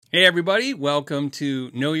Hey everybody, welcome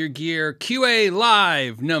to Know Your Gear QA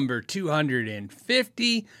Live number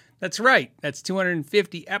 250. That's right, that's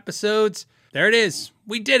 250 episodes. There it is.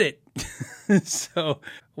 We did it. So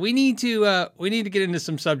we need to get into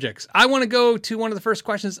some subjects. I want to go to one of the first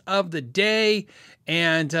questions of the day,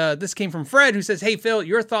 and this came from Fred, who says, "Hey Phil,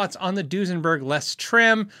 your thoughts on the Duesenberg Les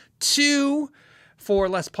Trim 2 for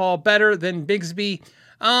Les Paul, better than Bigsby?"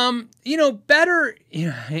 Better,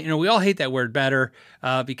 we all hate that word better,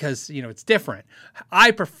 because, it's different.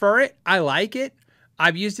 I prefer it. I like it.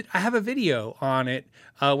 I've used it. I have a video on it,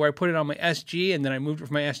 where I put it on my SG, and then I moved it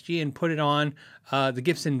from my SG and put it on, the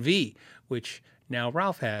Gibson V, which now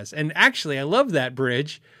Ralph has. And actually, I love that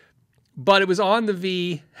bridge, but it was on the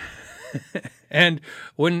V. And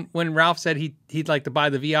when Ralph said he'd like to buy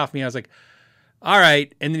the V off me, I was like, all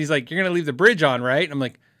right. And then he's like, "You're going to leave the bridge on, right?" I'm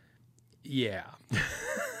like, yeah.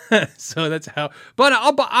 So that's how, but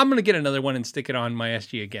I'm going to get another one and stick it on my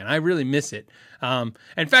SG again. I really miss it.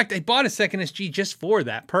 In fact, I bought a second SG just for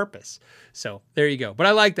that purpose. So there you go. But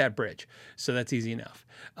I like that bridge. So that's easy enough.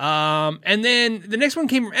 And then the next one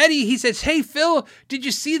came from Eddie. He says, "Hey Phil, did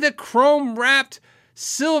you see the chrome wrapped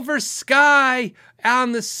Silver Sky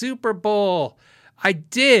on the Super Bowl?" I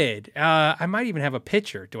did. I might even have a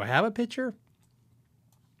picture. Do I have a picture?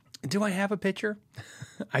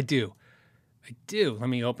 I do. Let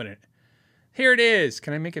me open it. Here it is.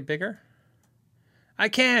 Can I make it bigger? I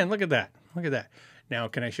can. Look at that. Now,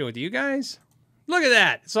 can I show it to you guys? Look at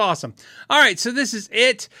that. It's awesome. All right, so this is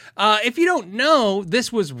it. If you don't know,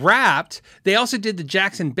 this was wrapped. They also did the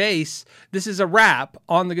Jackson bass. This is a wrap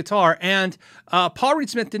on the guitar. And Paul Reed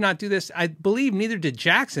Smith did not do this. I believe neither did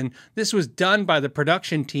Jackson. This was done by the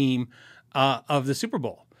production team of the Super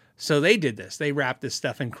Bowl. So they did this. They wrapped this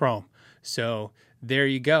stuff in chrome. So there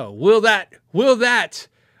you go. Will that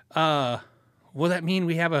mean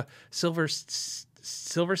we have a silver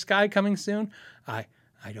sky coming soon? I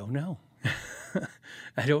don't know.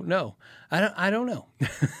 I don't know.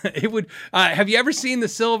 It would. Have you ever seen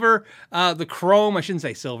the chrome? I shouldn't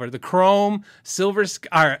say silver. The chrome Joe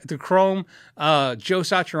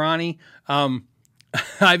Satriani,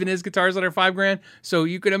 Ibanez guitars that are $5,000. So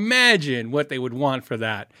you could imagine what they would want for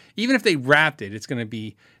that. Even if they wrapped it, it's gonna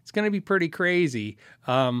be pretty crazy.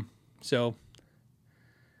 So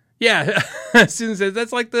yeah, Susan says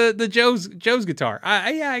that's like the Joe's guitar.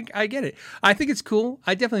 I get it. I think it's cool.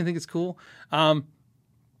 I definitely think it's cool. I'll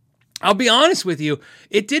be honest with you,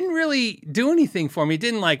 it didn't really do anything for me. It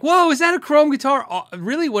didn't like, whoa, is that a chrome guitar?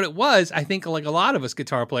 Really what it was, I think like a lot of us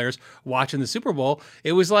guitar players watching the Super Bowl,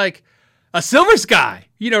 it was like a Silver Sky,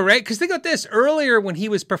 right? Because think about this. Earlier when he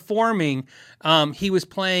was performing, he was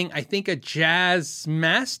playing, I think, a Jazz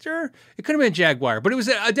Master. It could have been a Jaguar, but it was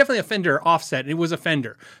definitely a Fender offset. It was a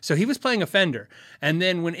Fender. So he was playing a Fender. And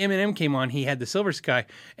then when Eminem came on, he had the Silver Sky.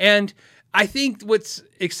 And I think what's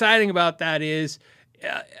exciting about that is,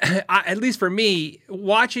 at least for me,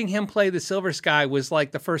 watching him play the Silver Sky was like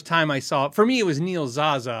the first time I saw it. For me, it was Neil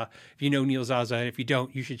Zaza. If you know Neil Zaza, and if you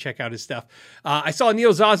don't, you should check out his stuff. I saw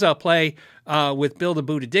Neil Zaza play with Bill the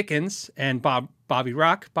Buddha Dickens and Bobby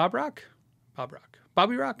Rock, the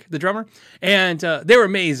drummer, and they were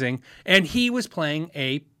amazing. And he was playing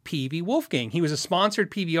a PV Wolfgang. He was a sponsored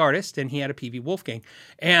PV artist, and he had a PV Wolfgang.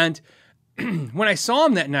 And when I saw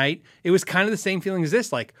him that night, it was kind of the same feeling as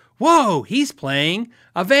this, like, whoa, he's playing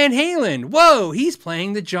a Van Halen. Whoa, he's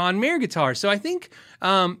playing the John Mayer guitar. So I think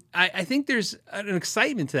I think there's an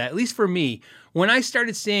excitement to that, at least for me. When I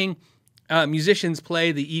started seeing musicians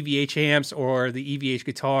play the EVH amps or the EVH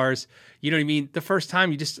guitars, you know what I mean? The first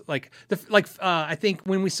time you just I think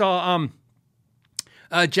when we saw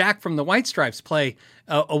Jack from the White Stripes play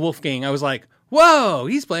a Wolfgang, I was like, whoa,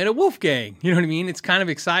 he's playing a Wolfgang. You know what I mean? It's kind of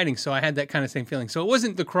exciting. So I had that kind of same feeling. So it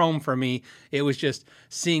wasn't the chrome for me. It was just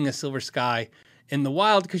seeing a Silver Sky in the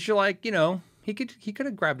wild, because you're like, he could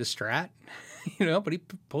have grabbed a Strat, but he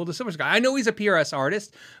pulled a Silver Sky. I know he's a PRS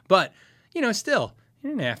artist, but, still, he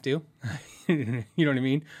didn't have to. You know what I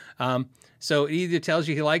mean? So it either tells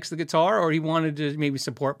you he likes the guitar or he wanted to maybe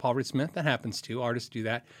support Paul Reed Smith. That happens too. Artists do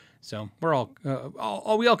that. So we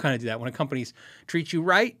all kind of do that. When a company's treat you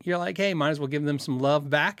right, you're like, hey, might as well give them some love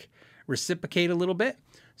back, reciprocate a little bit.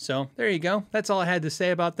 So there you go. That's all I had to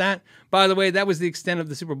say about that. By the way, that was the extent of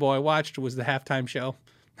the Super Bowl I watched, was the halftime show.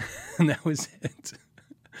 And that was it.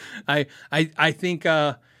 I think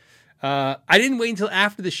I didn't wait until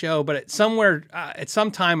after the show, but at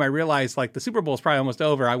some time I realized like the Super Bowl is probably almost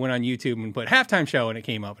over. I went on YouTube and put halftime show and it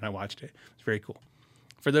came up and I watched it. It's very cool.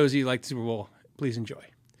 For those of you who like the Super Bowl, please enjoy.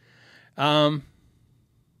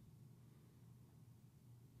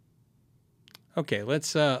 Okay,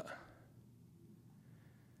 let's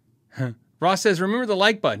Ross says, remember the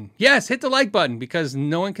like button. Yes, hit the like button because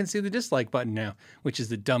no one can see the dislike button now, which is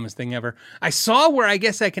the dumbest thing ever. I saw where I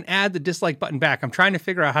guess I can add the dislike button back. I'm trying to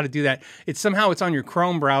figure out how to do that. It's on your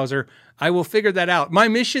Chrome browser. I will figure that out. My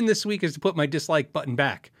mission this week is to put my dislike button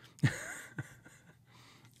back.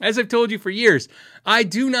 As I've told you for years, I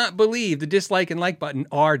do not believe the dislike and like button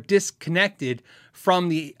are disconnected from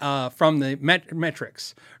the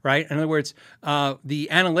metrics, right? In other words, the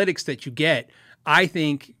analytics that you get. I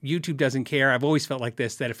think YouTube doesn't care. I've always felt like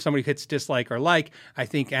this, that if somebody hits dislike or like, I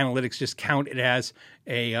think analytics just count it as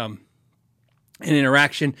an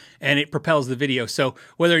interaction and it propels the video. So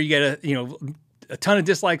whether you get a ton of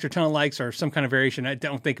dislikes or a ton of likes or some kind of variation, I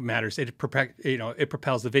don't think it matters. It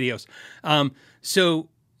propels the videos. So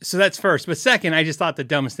that's first. But second, I just thought the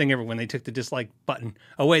dumbest thing ever when they took the dislike button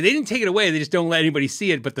away. They didn't take it away. They just don't let anybody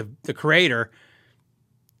see it but the creator,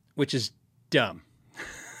 which is dumb.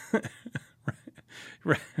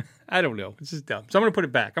 Right. I don't know. It's just dumb. So I'm going to put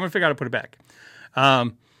it back. I'm going to figure out how to put it back.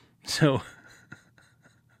 So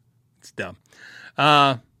it's dumb.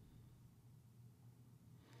 Oh,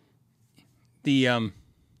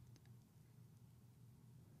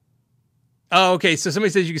 okay. So somebody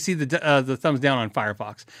says you can see the thumbs down on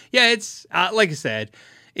Firefox. Yeah, it's like I said,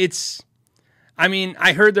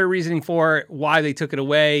 I heard their reasoning for why they took it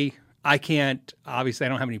away. Obviously I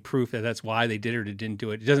don't have any proof that that's why they did it or didn't do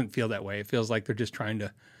it. It doesn't feel that way. It feels like they're just trying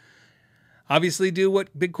to obviously do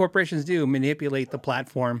what big corporations do, manipulate the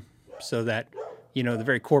platform so that, the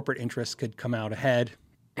very corporate interests could come out ahead.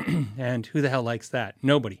 And who the hell likes that?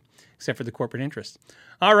 Nobody, except for the corporate interest.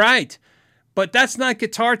 All right. But that's not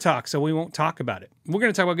guitar talk, so we won't talk about it. We're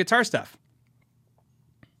going to talk about guitar stuff.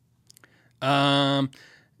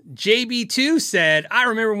 JB2 said, I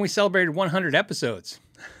remember when we celebrated 100 episodes.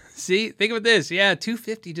 See, think about this. Yeah,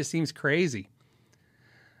 250 just seems crazy.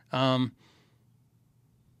 The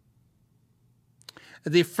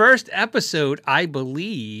first episode, I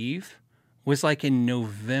believe, was like in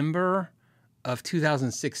November of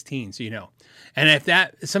 2016. So,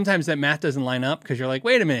 and sometimes that math doesn't line up because you're like,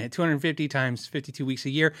 wait a minute, 250 times 52 weeks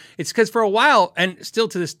a year. It's because for a while, and still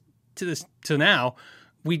to now,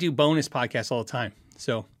 we do bonus podcasts all the time.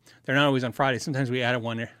 So they're not always on Friday. Sometimes we add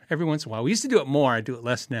one every once in a while. We used to do it more. I do it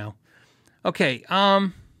less now. Okay. Because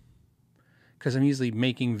I'm usually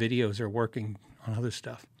making videos or working on other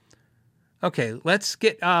stuff. Okay. Let's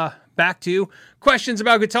get back to questions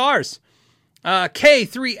about guitars.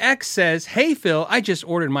 K3X says, hey, Phil, I just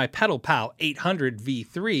ordered my Pedal Pal 800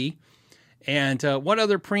 V3. And what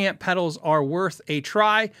other preamp pedals are worth a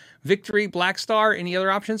try? Victory, Blackstar, any other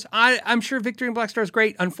options? I'm sure Victory and Blackstar is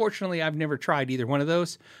great. Unfortunately, I've never tried either one of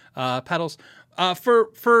those pedals.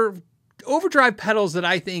 For overdrive pedals that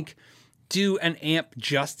I think do an amp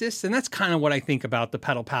justice, and that's kind of what I think about the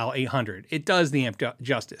Pedal Pal 800. It does the amp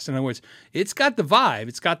justice. In other words, it's got the vibe.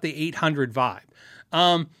 It's got the 800 vibe.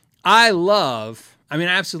 I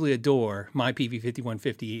absolutely adore my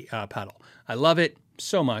PV5150 pedal. I love it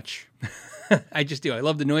so much. I just do. I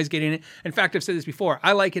love the noise gate in it. In fact, I've said this before.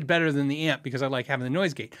 I like it better than the amp because I like having the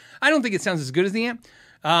noise gate. I don't think it sounds as good as the amp,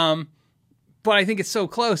 but I think it's so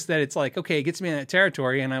close that it's like, okay, it gets me in that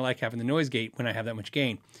territory, and I like having the noise gate when I have that much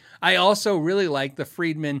gain. I also really like the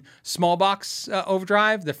Friedman small box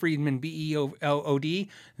overdrive, the Friedman BEOD,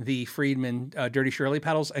 the Friedman Dirty Shirley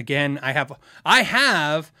pedals. Again, I don't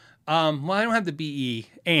have the BE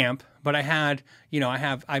amp, but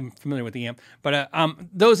I'm familiar with the amp. But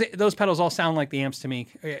those pedals all sound like the amps to me.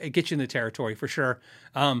 It gets you in the territory for sure.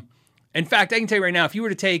 In fact, I can tell you right now, if you were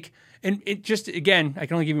to take, and it just, again, I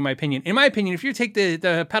can only give you my opinion. In my opinion, if you take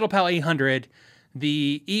the Pedal Pal 800,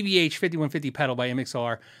 the EVH 5150 pedal by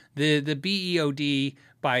MXR, the BEOD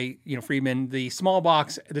by Friedman, the small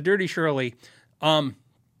box, the Dirty Shirley,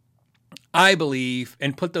 I believe,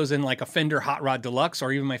 and put those in like a Fender Hot Rod Deluxe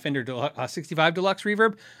or even my Fender 65 Deluxe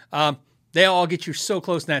reverb, they all get you so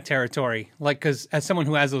close in that territory. Like, because as someone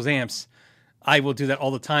who has those amps, I will do that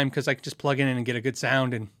all the time because I can just plug in and get a good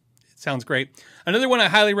sound, and it sounds great. Another one I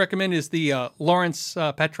highly recommend is the Lawrence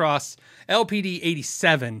Petros LPD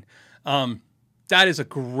 87. That is a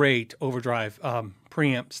great overdrive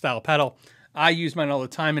preamp style pedal. I use mine all the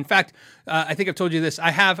time. In fact, I think I've told you this.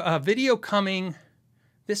 I have a video coming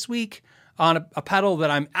this week on a pedal that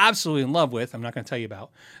I'm absolutely in love with. I'm not going to tell you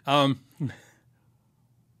about.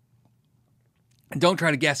 Don't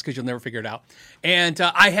try to guess because you'll never figure it out. And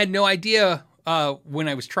I had no idea when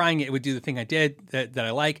I was trying it would do the thing I did that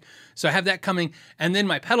I like. So I have that coming. And then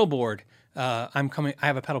my pedal board, I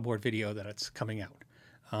have a pedal board video that it's coming out.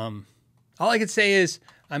 All I could say is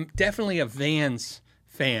I'm definitely a Vans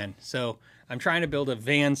fan. So I'm trying to build a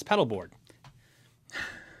Vans pedal board.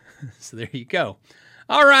 So there you go.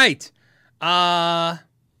 All right.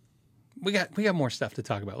 We got more stuff to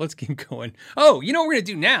talk about. Let's keep going. Oh, you know what we're gonna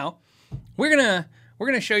do now? We're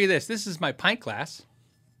gonna show you this. This is my pint glass.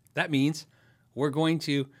 That means we're going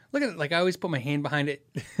to look at it. Like I always put my hand behind it.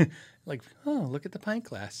 Like, oh, look at the pint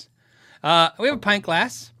glass. We have a pint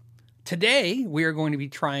glass. Today we are going to be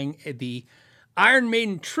trying the Iron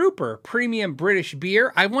Maiden Trooper Premium British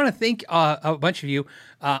Beer. I want to thank a bunch of you.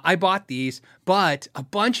 I bought these, but a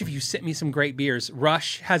bunch of you sent me some great beers.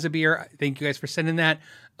 Rush has a beer. Thank you guys for sending that.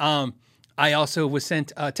 I also was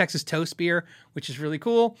sent Texas Toast beer, which is really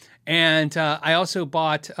cool. And I also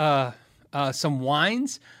bought some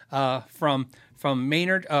wines from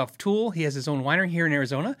Maynard of Tool. He has his own winery here in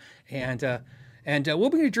Arizona. And we'll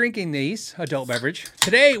be drinking these adult beverage.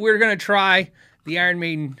 Today, we're going to try the Iron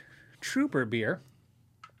Maiden Trooper beer.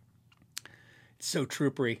 It's so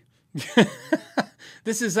troopery.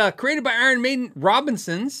 This is created by Iron Maiden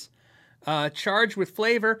Robinsons, charged with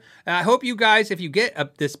flavor. I hope you guys, if you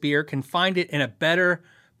get this beer, can find it in a better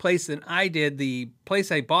place than I did. The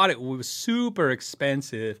place I bought it was super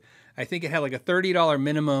expensive. I think it had like a $30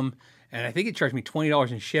 minimum, and I think it charged me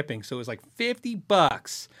 $20 in shipping, so it was like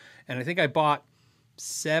 $50. And I think I bought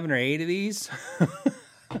 7 or 8 of these.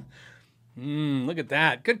 Look at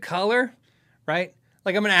that. Good color, right?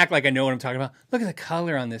 Like, I'm going to act like I know what I'm talking about. Look at the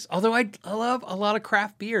color on this. Although I love a lot of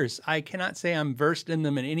craft beers. I cannot say I'm versed in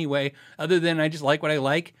them in any way other than I just like what I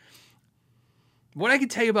like. What I can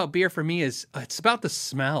tell you about beer for me is it's about the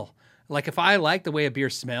smell. Like, if I like the way a beer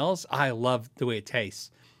smells, I love the way it tastes.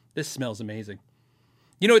 This smells amazing.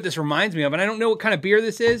 You know what this reminds me of? And I don't know what kind of beer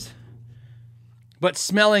this is, but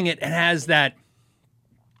smelling it, it has that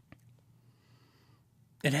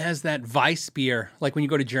Weiss beer. Like when you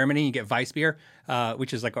go to Germany, you get Weiss beer,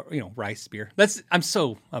 which is like a, rice beer. I'm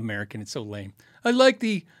so American. It's so lame. I like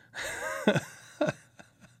the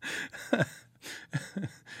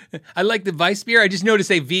Weiss beer. I just know to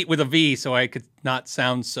say V with a V so I could not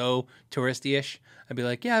sound so touristy-ish. I'd be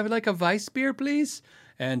like, yeah, I would like a Weiss beer, please.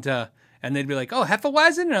 And they'd be like, oh,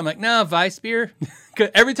 Hefeweizen? And I'm like, no, Weiss beer.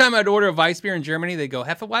 Every time I'd order a Weiss beer in Germany, they'd go,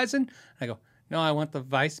 Hefeweizen? I go, no, I want the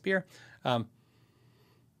Weiss beer. And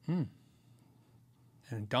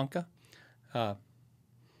Donka.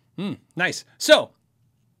 Nice. So,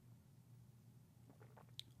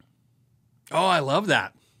 I love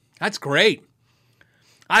that. That's great.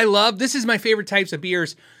 This is my favorite types of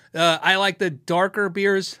beers. I like the darker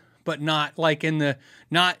beers, but not like in the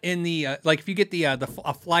like if you get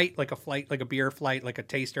a flight, like a beer flight, like a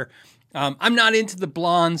taster. I'm not into the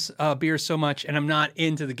blondes beers so much, and I'm not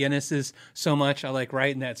into the Guinnesses so much. I like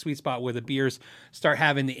right in that sweet spot where the beers start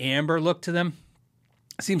having the amber look to them.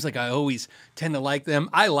 Seems like I always tend to like them.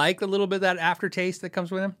 I like a little bit of that aftertaste that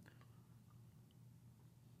comes with them.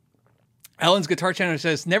 Ellen's Guitar Channel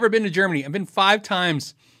says, never been to Germany. I've been 5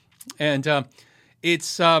 times, and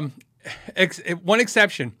it's one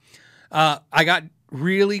exception. I got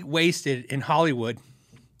really wasted in Hollywood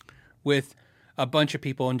with a bunch of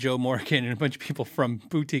people and Joe Morgan and a bunch of people from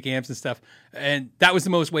Boutique Amps and stuff. And that was the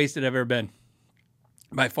most wasted I've ever been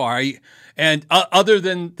by far. Other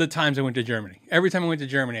than the times I went to Germany, every time I went to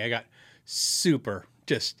Germany, I got super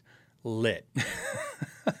just lit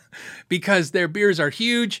because their beers are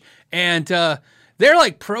huge and they're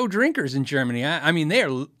like pro drinkers in Germany. I mean, they're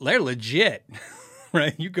legit,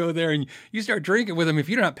 right? You go there and you start drinking with them. If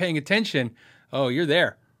you're not paying attention, oh, you're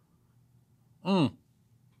there.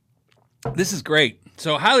 This is great.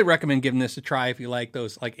 So I highly recommend giving this a try if you like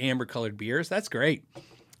those like amber colored beers. That's great.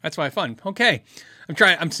 That's why fun. Okay.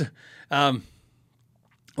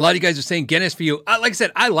 A lot of you guys are saying Guinness for you. Like I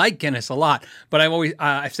said, I like Guinness a lot, but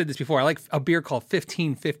I've said this before. I like a beer called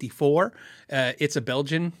 1554. It's a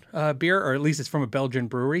Belgian beer, or at least it's from a Belgian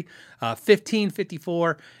brewery.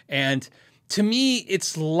 1554. And to me,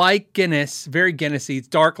 it's like Guinness, very Guinnessy. It's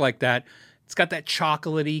dark like that. It's got that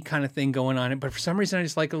chocolatey kind of thing going on it, but for some reason I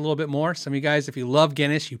just like it a little bit more. Some of you guys, if you love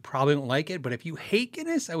Guinness, you probably don't like it, but if you hate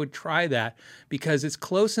Guinness, I would try that because it's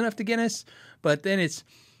close enough to Guinness, but then it's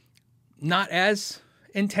not as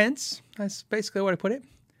intense. That's basically what I put it.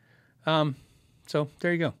 So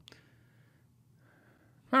there you go.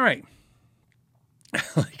 All right.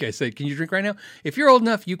 Like I said, can you drink right now? If you're old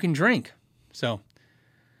enough, you can drink. So,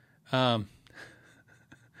 all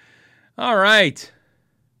right.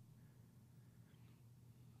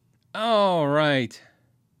 All right.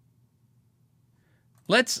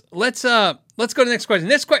 Let's go to the next question.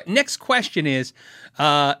 Next question is,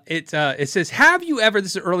 it says, have you ever,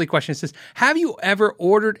 this is an early question, it says, have you ever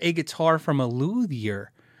ordered a guitar from a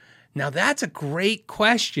luthier? Now that's a great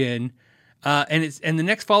question. And the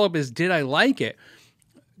next follow-up is, did I like it?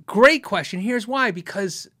 Great question. Here's why,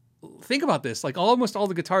 because think about this. Like almost all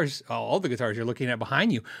the guitars you're looking at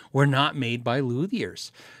behind you were not made by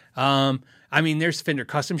luthiers. I mean, there's Fender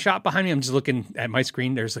Custom Shop behind me. I'm just looking at my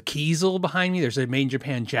screen. There's a Kiesel behind me. There's a Made in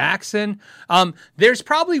Japan Jackson. There's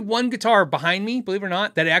probably one guitar behind me, believe it or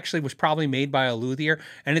not, that actually was probably made by a luthier,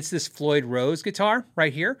 and it's this Floyd Rose guitar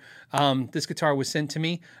right here. This guitar was sent to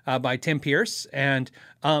me by Tim Pierce, and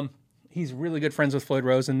he's really good friends with Floyd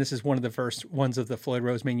Rose, and this is one of the first ones of the Floyd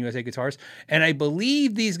Rose Made in USA guitars. And I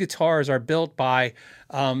believe these guitars are built by,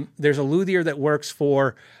 there's a luthier that works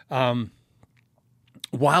for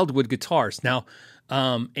Wildwood Guitars now,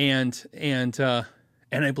 and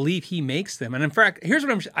I believe he makes them. And in fact, here's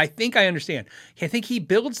what I think I understand. I think he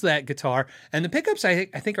builds that guitar, and the pickups I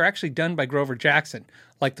think are actually done by Grover Jackson,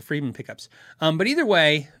 like the Friedman pickups. But either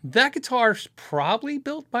way, that guitar's probably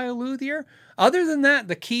built by a luthier. Other than that,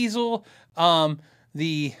 the Kiesel,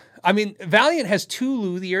 Valiant has two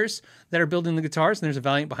luthiers that are building the guitars, and there's a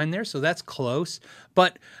Valiant behind there, so that's close.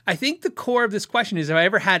 But I think the core of this question is, have I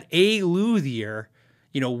ever had a luthier,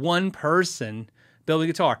 one person build a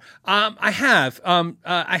guitar? I have.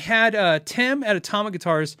 I had Tim at Atomic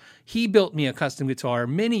Guitars. He built me a custom guitar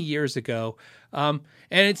many years ago, and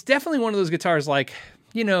it's definitely one of those guitars. Like,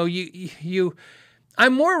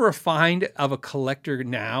 I'm more refined of a collector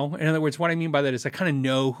now. In other words, what I mean by that is I kind of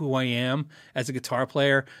know who I am as a guitar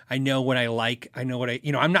player. I know what I like. I know what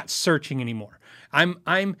I'm not searching anymore.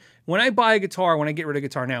 When I buy a guitar, when I get rid of a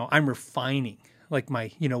guitar now, I'm refining. Like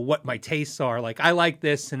what my tastes are. Like, I like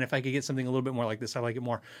this, and if I could get something a little bit more like this, I like it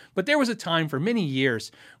more. But there was a time for many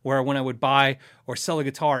years where when I would buy or sell a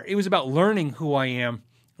guitar, it was about learning who I am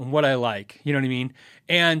and what I like. You know what I mean?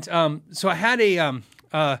 And so I had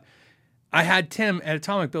Tim at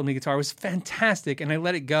Atomic build me a guitar. It was fantastic, and I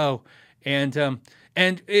let it go. And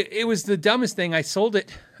it was the dumbest thing. I sold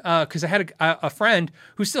it because I had a friend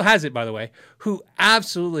who still has it, by the way, who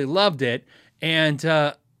absolutely loved it, and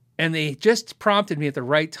they just prompted me at the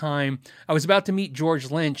right time. I was about to meet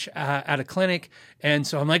George Lynch at a clinic, and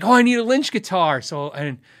so I'm like, I need a Lynch guitar. So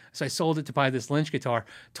I sold it to buy this Lynch guitar.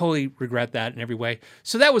 Totally regret that in every way.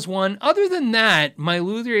 So that was one. Other than that, my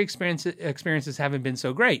luthier experiences haven't been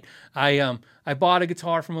so great. I bought a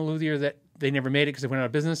guitar from a luthier that they never made it because they went out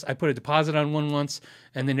of business. I put a deposit on one once,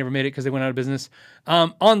 and they never made it because they went out of business.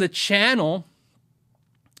 On the channel,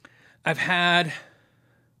 I've had...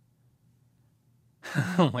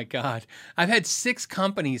 Oh my God. I've had 6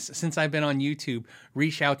 companies since I've been on YouTube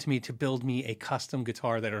reach out to me to build me a custom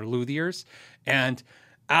guitar that are luthiers. And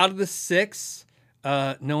out of the 6,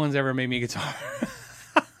 no one's ever made me a guitar.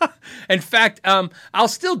 In fact, I'll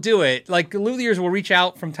still do it. Like, luthiers will reach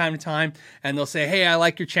out from time to time, and they'll say, hey, I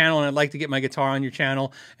like your channel, and I'd like to get my guitar on your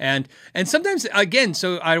channel. And sometimes, again,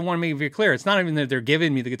 so I want to make it very clear, it's not even that they're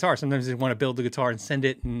giving me the guitar. Sometimes they want to build the guitar and send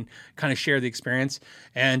it and kind of share the experience.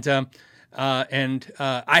 And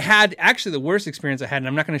I had actually the worst experience I had, and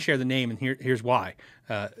I'm not going to share the name, and here's why.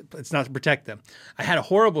 It's not to protect them. I had a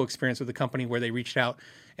horrible experience with a company where they reached out,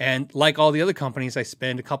 and like all the other companies, I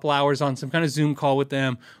spend a couple hours on some kind of Zoom call with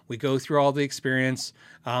them. We go through all the experience.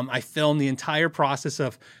 I film the entire process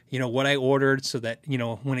of, what I ordered so that,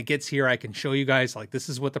 when it gets here, I can show you guys, like, this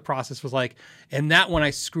is what the process was like. And that one I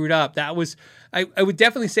screwed up. That was, I would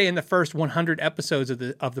definitely say in the first 100 episodes of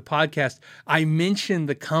the podcast, I mentioned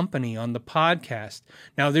the company on the podcast.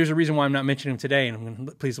 Now, there's a reason why I'm not mentioning them today, and I'm going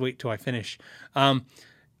to please wait till I finish.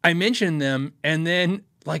 I mentioned them, and then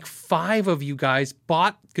like 5 of you guys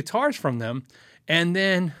bought guitars from them. And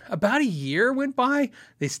then about a year went by.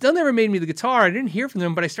 They still never made me the guitar. I didn't hear from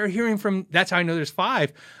them, but I started hearing from, that's how I know there's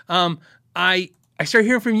 5. I started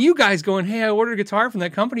hearing from you guys going, hey, I ordered a guitar from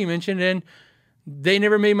that company you mentioned, and they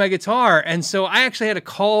never made my guitar. And so I actually had to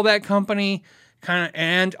call that company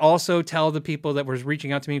and also tell the people that was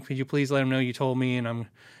reaching out to me, could you please let them know you told me? And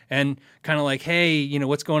kind of like, hey,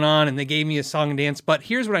 what's going on? And they gave me a song and dance. But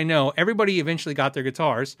here's what I know. Everybody eventually got their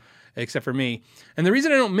guitars, except for me. And the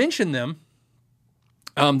reason I don't mention them,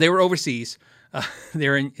 they were overseas.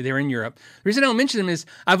 They're in Europe. The reason I don't mention them is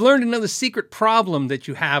I've learned another secret problem that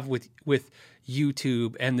you have with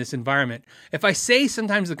YouTube and this environment. If I say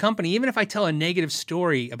sometimes the company, even if I tell a negative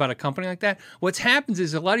story about a company like that, what happens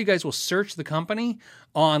is a lot of you guys will search the company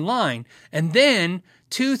online, and then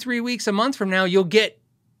 2-3 weeks, a month from now, you'll get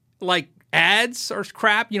like ads or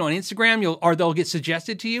crap, on Instagram, or they'll get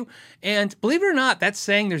suggested to you. And believe it or not, that's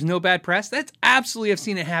saying there's no bad press. That's absolutely, I've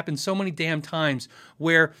seen it happen so many damn times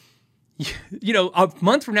where, a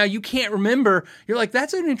month from now, you can't remember. You're like,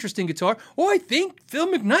 that's an interesting guitar. Oh, I think Phil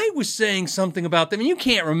McKnight was saying something about them, and you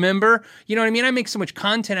can't remember. You know what I mean? I make so much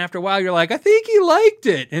content after a while. You're like, I think he liked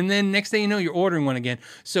it. And then next thing you know, you're ordering one again.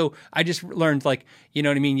 So I just learned, like, you know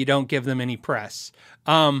what I mean? You don't give them any press.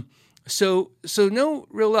 So no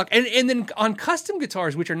real luck. And then on custom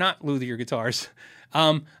guitars, which are not luthier guitars,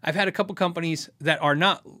 I've had a couple companies that are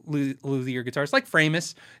not luthier guitars, like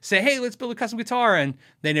Framus, say, hey, let's build a custom guitar, and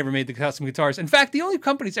they never made the custom guitars. In fact, the only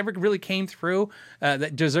company that's ever really came through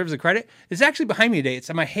that deserves the credit is actually behind me today.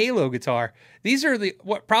 It's my Halo guitar. These are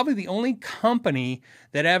probably the only company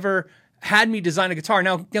that ever had me design a guitar.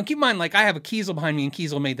 Now keep in mind, like, I have a Kiesel behind me, and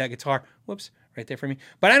Kiesel made that guitar. Whoops. Right there for me.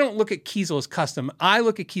 But I don't look at Kiesel as custom. I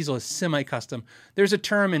look at Kiesel as semi-custom. There's a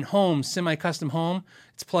term in home, semi-custom home.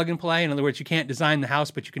 It's plug and play. In other words, you can't design the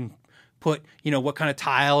house, but you can put, what kind of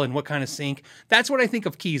tile and what kind of sink. That's what I think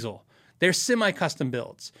of Kiesel. They're semi-custom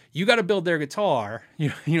builds. You got to build their guitar. You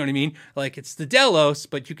know what I mean? Like, it's the Delos,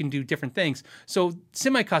 but you can do different things. So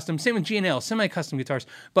semi-custom, same with G&L, semi-custom guitars.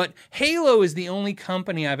 But Halo is the only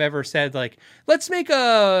company I've ever said, like, let's make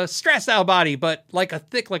a Strat style body, but like a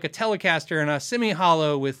thick, like a Telecaster, and a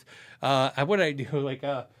semi-hollow with, what did I do? Like,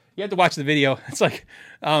 you have to watch the video. It's like,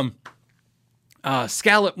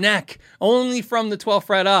 scallop neck, only from the 12th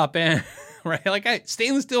fret up, and right, like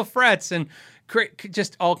stainless steel frets, and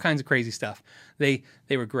just all kinds of crazy stuff. They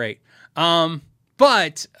were great.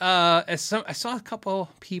 But I saw a couple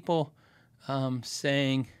people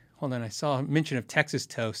saying, hold on, I saw a mention of Texas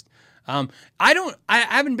Toast. I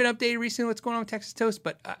haven't been updated recently what's going on with Texas Toast,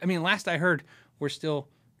 but I mean, last I heard, we're still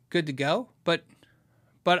good to go. But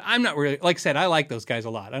I'm not really, like I said, I like those guys a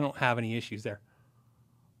lot. I don't have any issues there.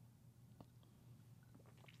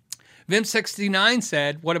 Vim69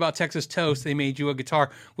 said, what about Texas Toast? They made you a guitar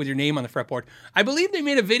with your name on the fretboard. I believe they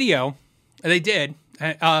made a video. They did.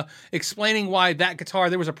 Explaining why that guitar,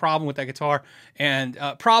 there was a problem with that guitar. And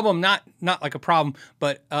problem, not like a problem,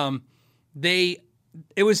 but it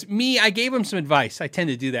was me. I gave them some advice. I tend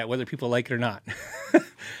to do that, whether people like it or not.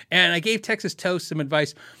 And I gave Texas Toast some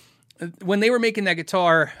advice. When they were making that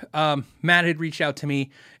guitar, Matt had reached out to me,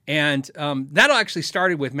 and that actually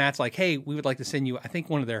started with Matt's like, hey, we would like to send you, I think,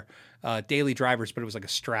 one of their daily drivers, but it was like a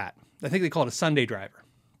Strat. I think they call it a Sunday driver.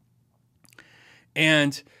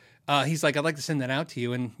 And he's like, I'd like to send that out to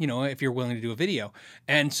you, and, if you're willing to do a video.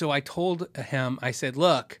 And so I told him, I said,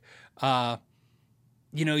 look,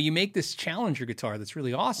 you make this Challenger guitar that's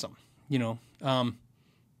really awesome, and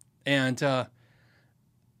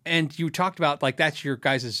you talked about, like, that's your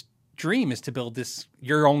guys' dream, is to build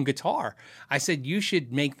your own guitar. I said, you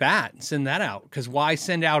should make that and send that out, because why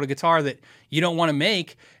send out a guitar that you don't want to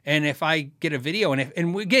make? And if I get a video, and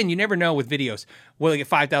again, you never know with videos, we'll get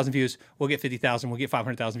 5,000 views, we'll get 50,000, we'll get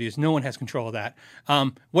 500,000 views. No one has control of that.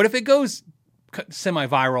 What if it goes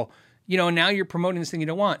semi-viral? Now you're promoting this thing you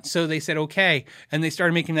don't want. So they said, okay. And they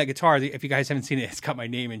started making that guitar. If you guys haven't seen it, it's got my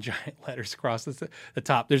name in giant letters across the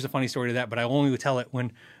top. There's a funny story to that, but I only would tell it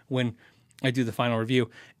when I do the final review.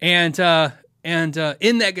 And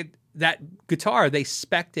in that guitar, they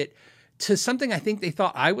spec'd it to something I think they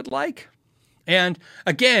thought I would like. And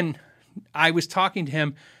again, I was talking to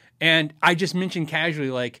him, and I just mentioned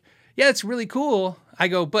casually, like, yeah, it's really cool. I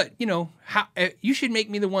go, but how you should make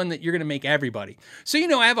me the one that you're going to make everybody. So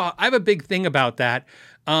I have a big thing about that.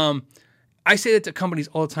 I say that to companies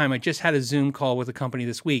all the time. I just had a Zoom call with a company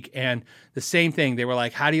this week, and the same thing. They were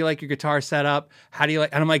like, how do you like your guitar setup? How do you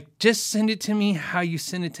like? And I'm like, just send it to me how you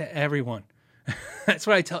send it to everyone. That's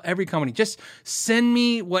what I tell every company. Just send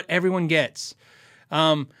me what everyone gets,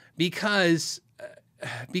 because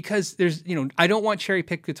there's I don't want cherry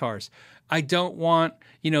picked guitars. I don't want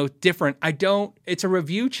different. It's a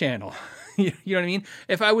review channel. You know what I mean?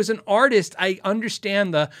 If I was an artist, I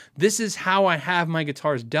understand this is how I have my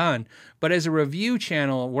guitars done. But as a review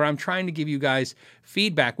channel where I'm trying to give you guys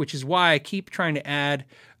feedback, which is why I keep trying to add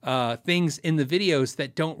things in the videos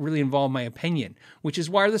that don't really involve my opinion, which is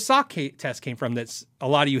where the sock test came from. That's a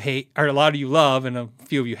lot of you hate, or a lot of you love, and a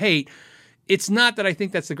few of you hate. It's not that I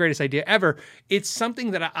think that's the greatest idea ever. It's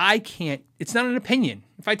something that I can't, it's not an opinion.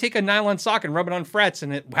 If I take a nylon sock and rub it on frets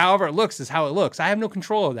and however it looks is how it looks, I have no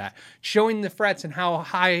control of that. Showing the frets and how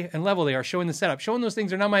high and level they are, showing the setup, showing those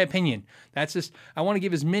things are not my opinion. That's just, I want to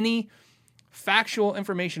give as many factual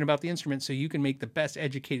information about the instrument so you can make the best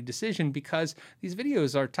educated decision, because these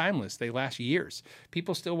videos are timeless. They last years.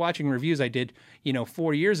 People still watching reviews I did,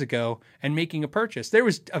 4 years ago and making a purchase. There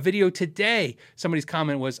was a video today. Somebody's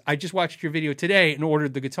comment was, I just watched your video today and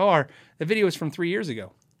ordered the guitar. The video is from 3 years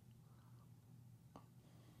ago.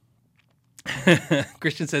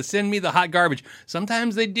 Christian says, send me the hot garbage.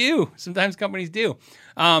 Sometimes they do. Sometimes companies do.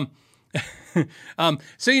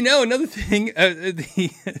 So another thing,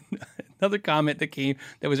 another comment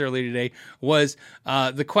that was earlier today was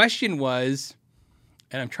the question was,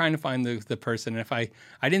 and I'm trying to find the person. And if I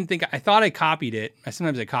thought I copied it.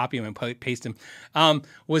 Sometimes I copy them and paste them.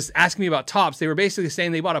 Was asking me about tops. They were basically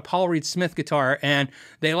saying they bought a Paul Reed Smith guitar and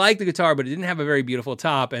they liked the guitar, but it didn't have a very beautiful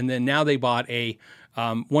top. And then now they bought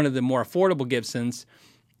one of the more affordable Gibsons,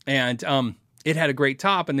 and it had a great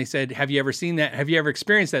top. And they said, "Have you ever seen that? Have you ever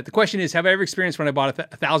experienced that?" The question is, have I ever experienced when I bought a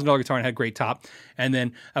 $1,000 guitar and had a great top, and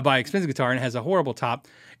then I buy an expensive guitar and it has a horrible top?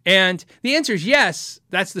 And the answer is yes.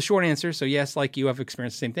 That's the short answer. So yes, like you, have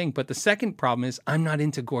experienced the same thing. But the second problem is I'm not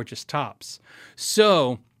into gorgeous tops.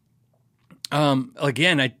 So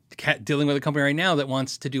again, I'm dealing with a company right now that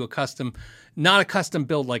wants to do not a custom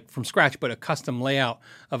build like from scratch, but a custom layout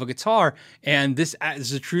of a guitar. And this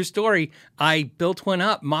is a true story. I built one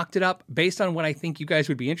up, mocked it up based on what I think you guys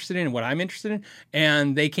would be interested in and what I'm interested in.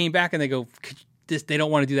 And they came back and they go, they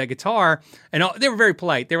don't want to do that guitar. And they were very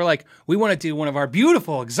polite. They were like, "We want to do one of our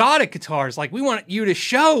beautiful exotic guitars. Like, we want you to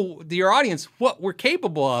show your audience what we're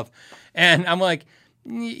capable of." And I'm like,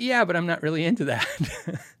 "Yeah, but I'm not really into that."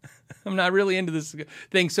 I'm not really into this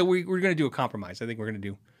thing. So we're going to do a compromise. I think we're going to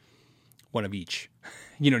do one of each.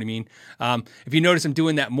 You know what I mean? If you notice, I'm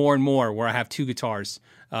doing that more and more, where I have two guitars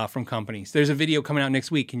from companies. There's a video coming out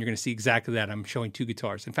next week, and you're going to see exactly that. I'm showing two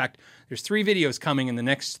guitars. In fact, there's 3 videos coming in the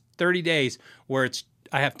next 30 days where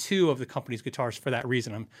I have 2 of the company's guitars for that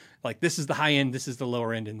reason. I'm like, this is the high end, this is the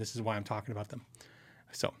lower end, and this is why I'm talking about them.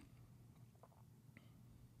 So.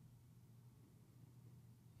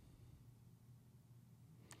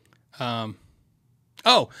 Mike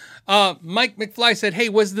McFly said, "Hey,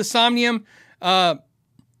 was the Somnium," I'm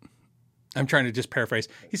trying to just paraphrase.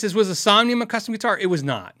 He says, "Was the Somnium a custom guitar?" It was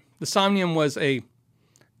not. The Somnium was a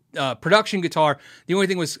production guitar. The only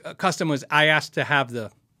thing was custom was I asked to have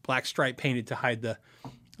the black stripe painted to hide the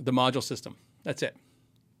module system. That's it.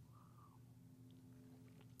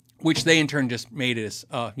 Which they in turn just made it as,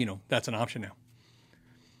 that's an option now.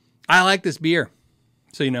 I like this beer,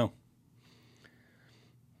 so you know.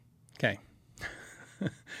 Okay.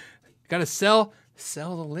 Got to sell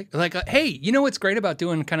the liquor. Like, hey, you know what's great about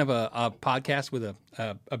doing kind of a podcast with a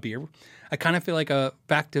beer? I kind of feel like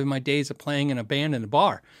back to my days of playing in a band in a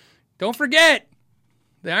bar. Don't forget,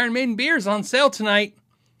 the Iron Maiden beer is on sale tonight.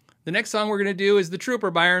 The next song we're going to do is The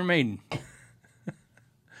Trooper by Iron Maiden.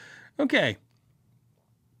 Okay.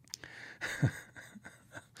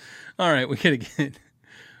 All right, we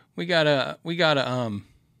gotta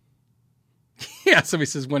yeah, somebody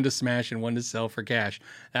says one to smash and one to sell for cash.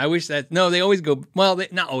 I wish that, no, they always go, well,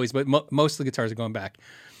 not always, but most of the guitars are going back.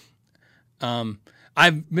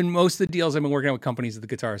 Most of the deals I've been working on with companies, the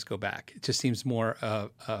guitars go back. It just seems more,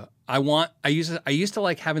 I used to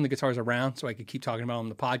like having the guitars around so I could keep talking about them on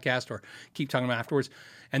the podcast or keep talking about them afterwards.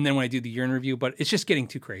 And then when I do the year-end review, but it's just getting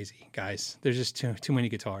too crazy, guys. There's just too many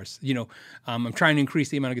guitars. I'm trying to increase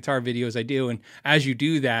the amount of guitar videos I do. And as you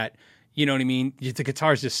do that, you know what I mean? The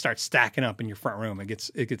guitars just start stacking up in your front room. It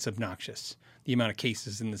gets obnoxious. The amount of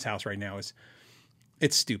cases in this house right now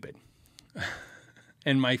it's stupid.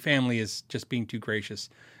 And my family is just being too gracious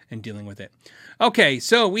and dealing with it. Okay,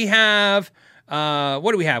 so we have,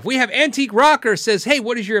 what do we have? We have Antique Rocker says, "Hey,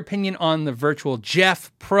 what is your opinion on the Virtual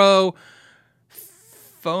Jeff Pro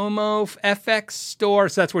FOMO FX store?"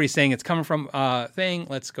 So that's what he's saying. It's coming from thing.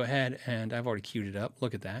 Let's go ahead, and I've already queued it up.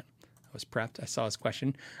 Look at that. I was prepped. I saw his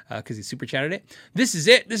question because he super chatted it. This is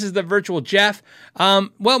it. This is the Virtual Jeff. Well,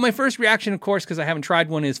 my first reaction, of course, because I haven't tried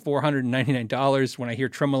one, is $499. When I hear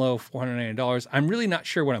tremolo, $499, I'm really not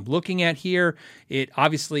sure what I'm looking at here. It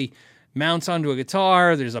obviously mounts onto a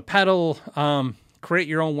guitar. There's a pedal. Create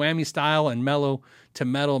your own whammy style and mellow to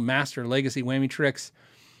metal master legacy whammy tricks.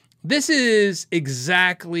 This is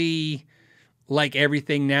exactly like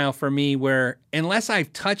everything now for me, where unless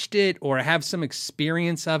I've touched it or I have some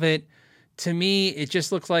experience of it, to me, it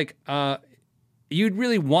just looks like you'd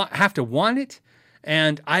really have to want it.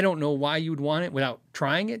 And I don't know why you would want it without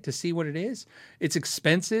trying it to see what it is. It's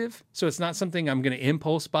expensive, so it's not something I'm going to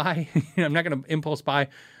impulse buy. I'm not going to impulse buy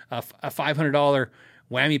a $500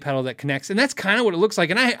 whammy pedal that connects. And that's kind of what it looks like.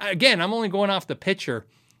 And I'm only going off the picture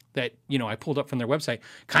that, I pulled up from their website.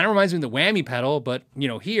 Kind of reminds me of the whammy pedal, but,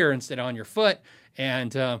 here instead of on your foot.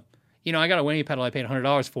 And, I got a whammy pedal I paid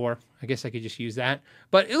 $100 for. I guess I could just use that.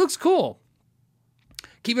 But it looks cool.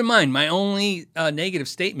 Keep in mind, my only negative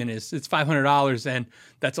statement is it's $500, and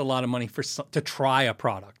that's a lot of money to try a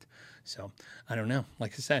product. So I don't know.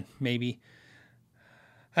 Like I said, maybe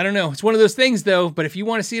I don't know. It's one of those things, though. But if you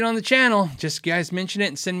want to see it on the channel, just guys mention it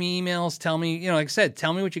and send me emails. Tell me, like I said,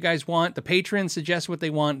 tell me what you guys want. The patrons suggest what they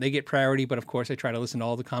want. They get priority. But of course, I try to listen to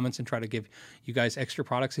all the comments and try to give you guys extra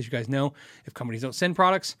products. As you guys know, if companies don't send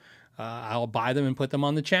products, I'll buy them and put them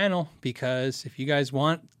on the channel, because if you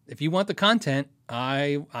want the content,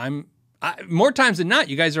 I'm more times than not,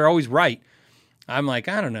 you guys are always right. I'm like,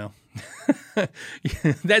 I don't know.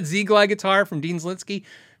 That Z-Glide guitar from Dean Zelinsky,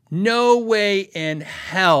 no way in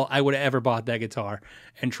hell I would have ever bought that guitar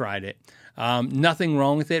and tried it. Nothing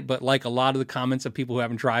wrong with it, but like a lot of the comments of people who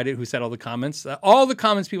haven't tried it, who said all the comments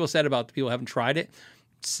people said about the people who haven't tried it,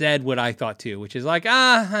 said what I thought too, which is like,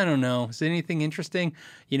 I don't know. Is it anything interesting?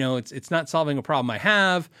 It's not solving a problem I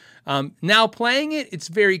have. Now playing it, it's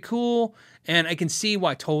very cool, and I can see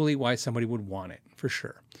why somebody would want it for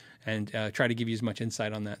sure, and try to give you as much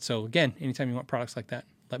insight on that. So again, anytime you want products like that,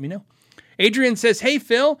 let me know. Adrian says, hey,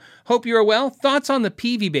 Phil, hope you are well. Thoughts on the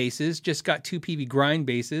Peavey basses? Just got 2 Peavey grind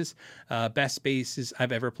basses. Best basses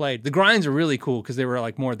I've ever played. The grinds are really cool because they were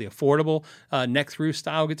like more of the affordable neck-through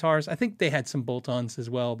style guitars. I think they had some bolt-ons as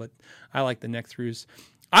well, but I like the neck-throughs.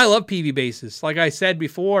 I love Peavey basses. Like I said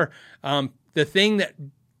before, the thing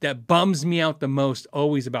that bums me out the most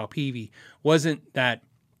always about Peavey wasn't that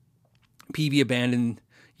Peavey abandoned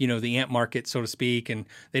the amp market, so to speak, and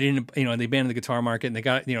they didn't, they abandoned the guitar market, and they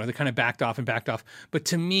got, they kind of backed off. But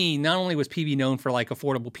to me, not only was Peavey known for like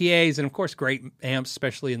affordable PAs and of course great amps,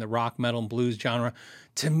 especially in the rock, metal, and blues genre,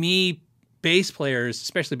 to me, bass players,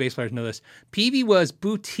 especially bass players, know this. Peavey was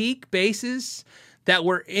boutique basses that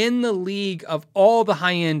were in the league of all the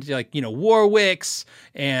high end, like, Warwicks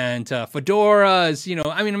and Fedoras,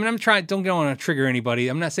 I'm trying, don't want to trigger anybody.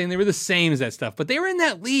 I'm not saying they were the same as that stuff, but they were in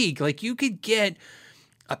that league. Like, you could get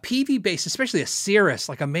a Peavey bass, especially a Cirrus,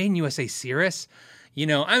 like a Made in USA Cirrus. I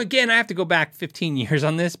have to go back 15 years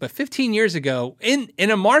on this, but 15 years ago, in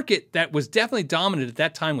a market that was definitely dominant at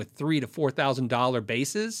that time with $3,000 to $4,000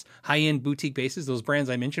 basses, high-end boutique basses, those brands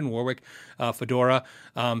I mentioned, Warwick, Fedora,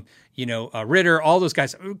 Ritter, all those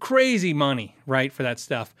guys, crazy money, right, for that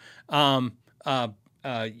stuff. I'm trying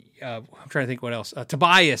to think what else.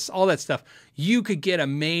 Tobias, all that stuff. You could get a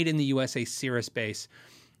Made in the USA Cirrus bass.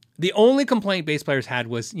 The only complaint bass players had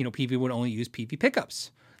was, Peavey would only use Peavey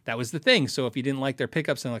pickups. That was the thing. So if you didn't like their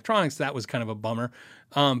pickups and electronics, that was kind of a bummer.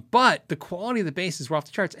 But the quality of the basses were off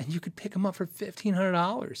the charts, and you could pick them up for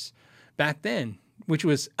 $1,500 back then, which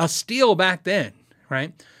was a steal back then,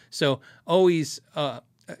 right? So always,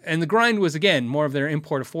 and the grind was, again, more of their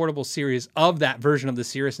import affordable series of that version of the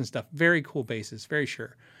Cirrus and stuff. Very cool basses, very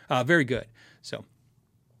good. So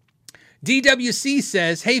DWC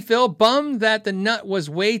says, hey, Phil, bummed that the nut was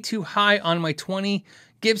way too high on my 20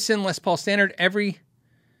 Gibson Les Paul Standard. Every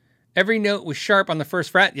note was sharp on the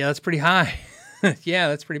first fret. Yeah, that's pretty high. Yeah,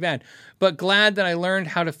 that's pretty bad. But glad that I learned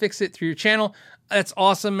how to fix it through your channel. That's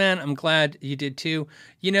awesome, man. I'm glad you did too.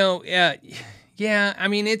 Yeah, I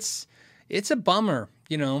mean, it's a bummer,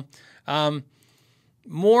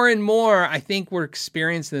 more and more, I think we're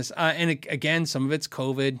experiencing this. And again, some of it's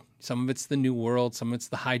COVID. Some of it's the new world, some of it's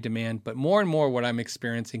the high demand, but more and more what I'm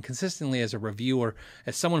experiencing consistently as a reviewer,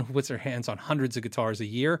 as someone who puts their hands on hundreds of guitars a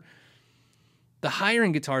year, the higher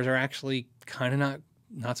end guitars are actually kind of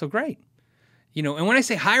not so great. And when I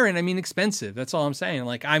say higher end, I mean expensive. That's all I'm saying.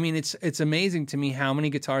 Like, I mean, it's amazing to me how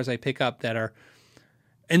many guitars I pick up that are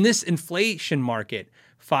in this inflation market,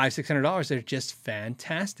 $500-$600. They're just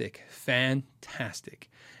fantastic.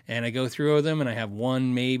 And I go through them, and I have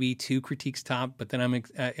 1, maybe 2 critiques top. But then and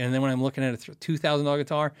then when I'm looking at a $2,000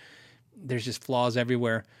 guitar, there's just flaws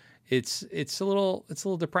everywhere. It's a little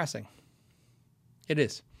depressing. It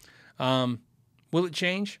is. Will it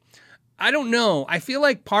change? I don't know. I feel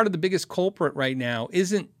like part of the biggest culprit right now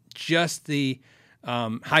isn't just the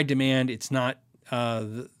high demand. It's not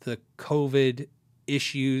the COVID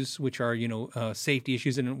issues, which are safety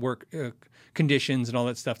issues and work conditions and all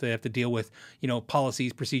that stuff they have to deal with,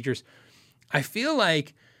 policies, procedures. I feel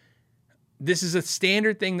like this is a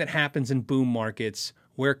standard thing that happens in boom markets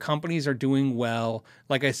where companies are doing well.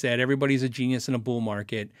 Like I said, everybody's a genius in a bull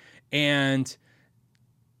market. And,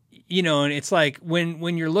 and it's like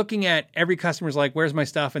when you're looking at every customer's like, where's my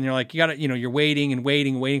stuff? And you're like, you're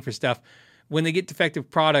waiting for stuff. When they get defective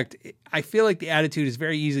product, I feel like the attitude is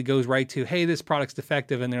very easy, goes right to, hey, this product's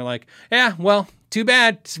defective. And they're like, yeah, well, too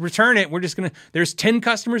bad, return it. We're just there's 10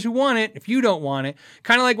 customers who want it if you don't want it.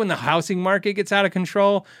 Kind of like when the housing market gets out of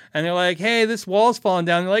control and they're like, hey, this wall's falling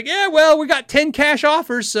down. They're like, yeah, well, we got 10 cash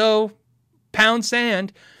offers, so pound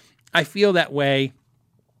sand. I feel that way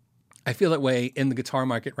in the guitar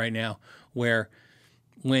market right now, where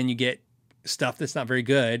when you get stuff that's not very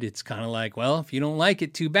good, it's kind of like, well, if you don't like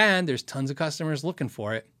it, too bad. There's tons of customers looking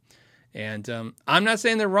for it. And I'm not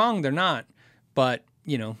saying they're wrong. They're not. But,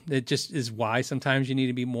 it just is why sometimes you need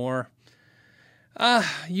to be more,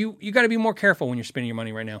 you got to be more careful when you're spending your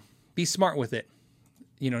money right now. Be smart with it.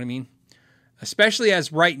 You know what I mean? Especially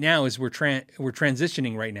as right now, as we're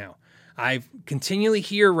transitioning right now. I continually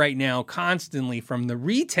hear right now constantly from the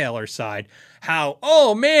retailer side how,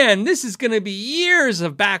 oh man, this is going to be years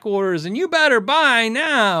of back orders and you better buy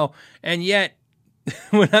now. And yet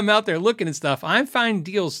when I'm out there looking at stuff, I find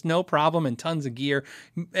deals no problem and tons of gear.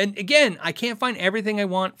 And again, I can't find everything I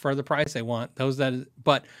want for the price I want.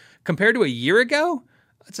 But compared to a year ago,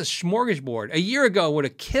 it's a smorgasbord. A year ago would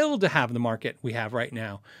have killed to have the market we have right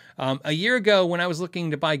now. A year ago, when I was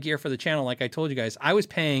looking to buy gear for the channel, like I told you guys, I was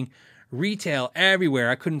paying retail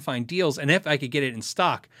everywhere. I couldn't find deals, and if I could get it in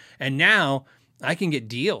stock. And now I can get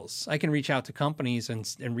deals. I can reach out to companies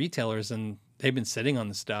and retailers, and they've been sitting on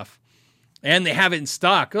the stuff. And they have it in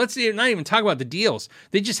stock. Let's not even talk about the deals.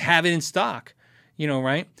 They just have it in stock,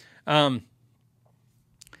 right? Amps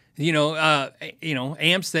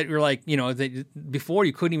that were like, that before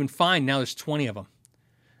you couldn't even find. Now there's 20 of them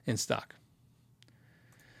in stock.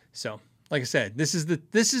 So, like I said, this is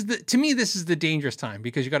to me, this is the dangerous time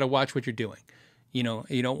because you got to watch what you're doing. You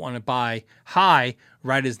don't want to buy high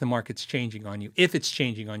right as the market's changing on you, if it's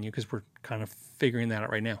changing on you, because we're kind of figuring that out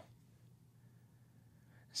right now.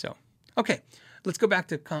 So. Okay, let's go back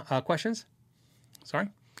to questions. Sorry.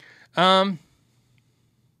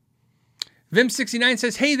 Vim69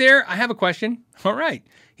 says, hey there, I have a question. All right.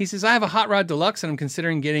 He says, I have a Hot Rod Deluxe and I'm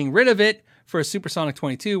considering getting rid of it for a Supersonic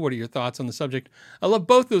 22. What are your thoughts on the subject? I love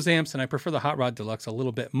both those amps and I prefer the Hot Rod Deluxe a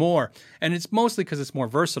little bit more. And it's mostly because it's more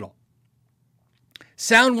versatile.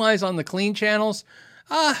 Sound-wise on the clean channels,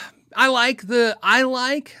 I like the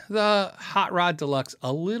Hot Rod Deluxe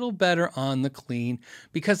a little better on the clean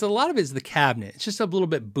because a lot of it is the cabinet. It's just a little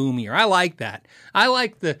bit boomier. I like that. I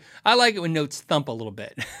like it when notes thump a little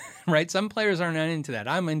bit, right? Some players are not into that.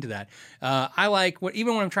 I'm into that. I like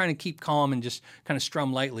even when I'm trying to keep calm and just kind of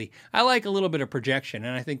strum lightly, I like a little bit of projection,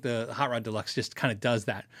 and I think the Hot Rod Deluxe just kind of does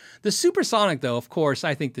that. The Supersonic, though, of course,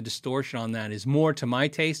 I think the distortion on that is more to my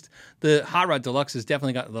taste. The Hot Rod Deluxe has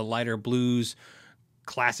definitely got the lighter blues,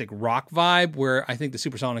 classic rock vibe, where I think the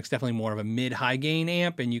Supersonic's definitely more of a mid-high gain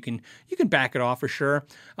amp, and you can back it off for sure.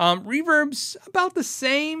 Reverb's about the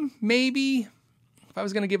same, maybe. If I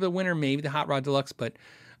was going to give it a winner, maybe the Hot Rod Deluxe, but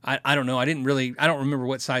I don't know. I don't remember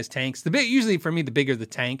what size tanks. Usually for me, the bigger the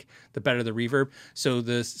tank, the better the reverb. So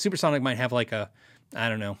the Supersonic might have like a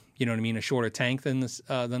shorter tank than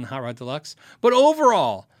the Hot Rod Deluxe. But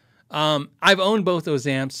overall, I've owned both those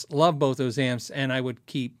amps, love both those amps, and I would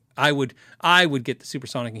get the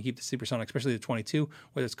Supersonic and keep the Supersonic, especially the 22,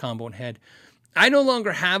 whether it's combo and head. I no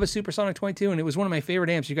longer have a Supersonic 22, and it was one of my favorite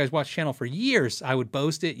amps. You guys watched the channel for years. I would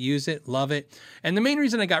boast it, use it, love it. And the main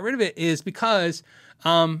reason I got rid of it is because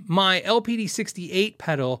my LPD 68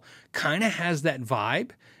 pedal kind of has that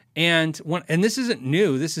vibe. And this isn't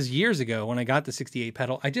new. This is years ago when I got the 68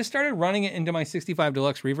 pedal. I just started running it into my 65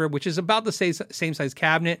 Deluxe Reverb, which is about the same size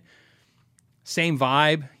cabinet. Same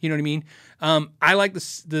vibe, you know what I mean? I like the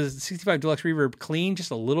 65 Deluxe Reverb clean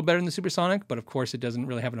just a little better than the Supersonic, but of course it doesn't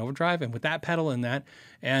really have an overdrive. And with that pedal and that,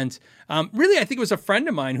 and really I think it was a friend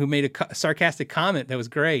of mine who made a sarcastic comment that was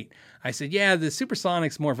great. I said, yeah, the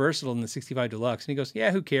Supersonic's more versatile than the 65 Deluxe. And he goes,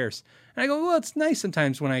 yeah, who cares? And I go, well, it's nice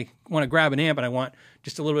sometimes when I want to grab an amp and I want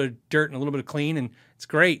just a little bit of dirt and a little bit of clean, and it's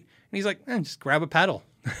great. And he's like, just grab a pedal.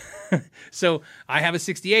 So I have a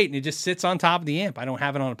 68 and it just sits on top of the amp. I don't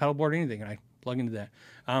have it on a pedal board or anything, and I plug into that.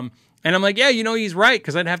 And I'm like, yeah, he's right,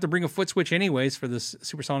 because I'd have to bring a foot switch anyways for this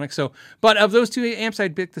Supersonic. So, but of those two amps,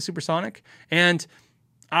 I'd pick the Supersonic. And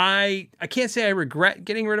I can't say I regret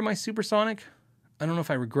getting rid of my Supersonic. I don't know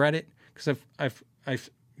if I regret it, because I've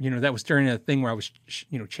that was during a thing where I was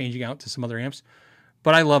changing out to some other amps.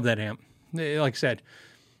 But I love that amp. Like I said,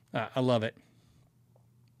 I love it.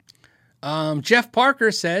 Jeff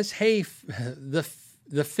Parker says, hey, the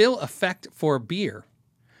fill effect for beer.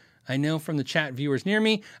 I know from the chat viewers near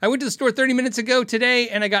me. I went to the store 30 minutes ago today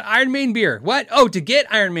and I got Iron Maiden beer. What? Oh, to get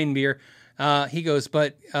Iron Maiden beer. He goes,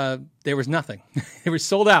 but there was nothing. It was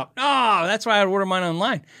sold out. Oh, that's why I would order mine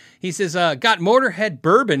online. He says, got Motorhead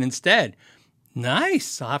bourbon instead.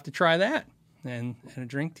 Nice. I'll have to try that. And a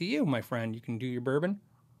drink to you, my friend. You can do your bourbon.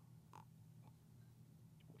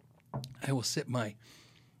 I will sip my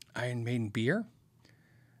Iron Maiden beer.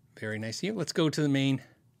 Very nice of you. Let's go to the main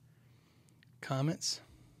comments.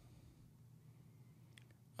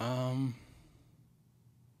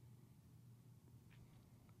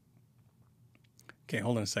 Okay,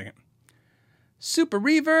 hold on a second. Super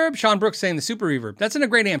Reverb. Sean Brooks saying the Super Reverb. That's in a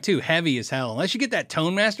great amp too. Heavy as hell. Unless you get that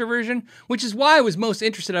Tone Master version, which is why I was most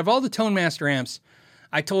interested. Of all the Tone Master amps,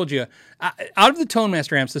 I told you, out of the Tone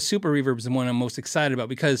Master amps, the Super Reverb is the one I'm most excited about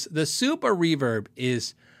because the Super Reverb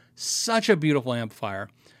is such a beautiful amplifier.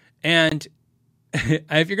 And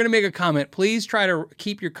if you're going to make a comment, please try to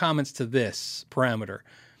keep your comments to this parameter.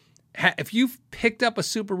 If you've picked up a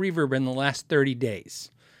Super Reverb in the last 30 days,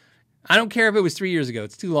 I don't care if it was 3 years ago.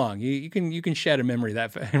 It's too long. You can shed a memory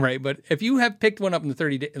that right. But if you have picked one up in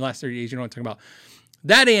the last 30 days, you know what I'm talking about.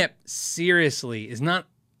 That amp seriously is not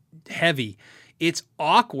heavy. It's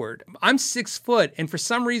awkward. I'm 6 foot, and for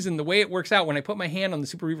some reason, the way it works out when I put my hand on the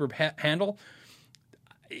Super Reverb handle,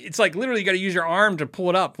 it's like literally you got to use your arm to pull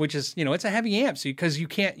it up, which is, it's a heavy amp. So because you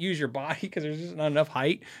can't use your body because there's just not enough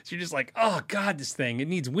height. So you're just like, oh God, this thing, it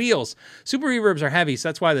needs wheels. Super Reverbs are heavy. So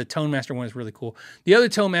that's why the Tone Master one is really cool. The other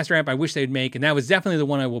Tone Master amp I wish they'd make, and that was definitely the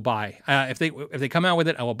one I will buy. If they come out with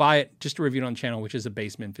it, I will buy it just to review it on the channel, which is a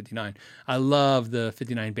Bassman 59. I love the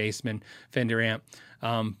 59 Bassman Fender amp.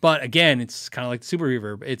 But again, it's kind of like the Super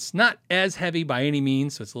Reverb. It's not as heavy by any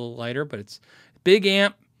means. So it's a little lighter, but it's big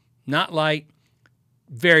amp, not light.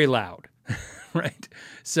 Very loud, right?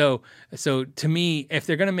 So to me, if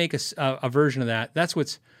they're going to make a version of that, that's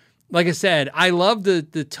what's, like I said, I love the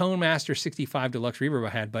Tone Master 65 Deluxe Reverb I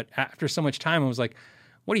had, but after so much time, I was like,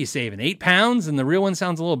 what are you saving, 8 pounds? And the real one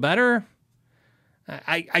sounds a little better?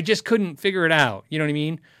 I just couldn't figure it out. You know what I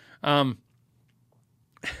mean?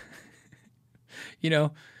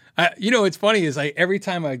 What's funny is every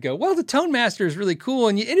time I'd go, well, the Tone Master is really cool,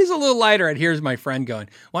 and it is a little lighter, and here's my friend going,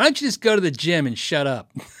 why don't you just go to the gym and shut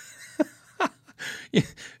up?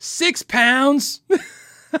 6 pounds?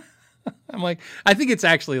 I'm like, I think it's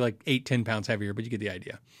actually like 8-10 pounds heavier, but you get the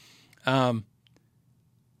idea.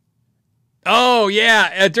 Oh,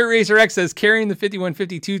 yeah. Dirt Racer X says, carrying the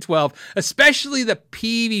 5150-212, especially the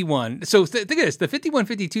PV one. So think of this. The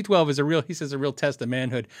 5150-212 is a real test of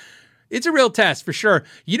manhood. It's a real test for sure.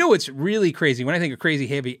 You know what's really crazy? When I think of crazy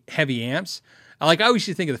heavy amps, I always used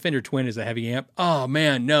to think of the Fender Twin as a heavy amp. Oh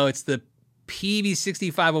man, no, it's the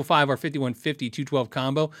PV6505 or 5150-212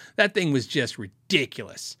 combo. That thing was just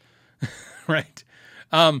ridiculous, right?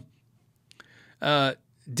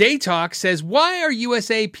 Daytalk says, why are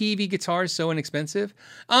USA PV guitars so inexpensive?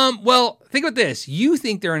 Well, think about this. You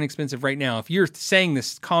think they're inexpensive right now. If you're saying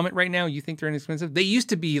this comment right now, you think they're inexpensive. They used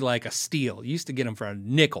to be like a steal. You used to get them for a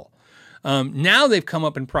nickel. Now they've come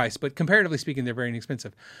up in price, but comparatively speaking, they're very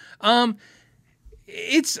inexpensive.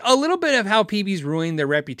 It's a little bit of how PVs ruined their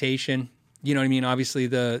reputation. You know what I mean? Obviously,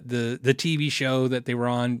 the TV show that they were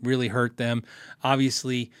on really hurt them.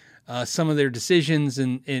 Obviously, some of their decisions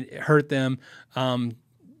and it hurt them.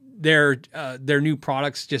 Their new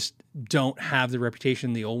products just don't have the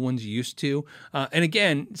reputation the old ones used to. And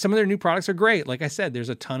again, some of their new products are great. Like I said, there's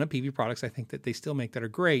a ton of PV products I think that they still make that are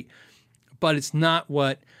great, but it's not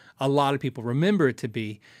what a lot of people remember it to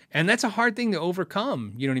be. And that's a hard thing to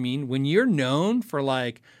overcome. You know what I mean? When you're known for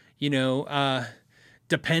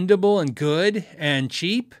dependable and good and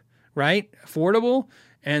cheap, right? Affordable.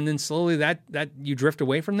 And then slowly that you drift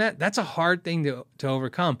away from that. That's a hard thing to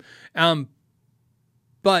overcome.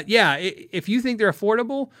 But yeah, if you think they're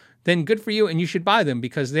affordable, then good for you. And you should buy them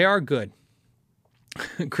because they are good.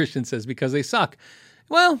 Christian says, because they suck.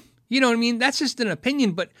 Well, you know what I mean? That's just an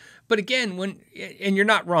opinion. But again, and you're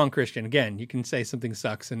not wrong, Christian. Again, you can say something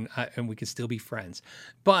sucks and we can still be friends.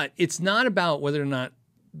 But it's not about whether or not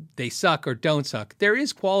they suck or don't suck. There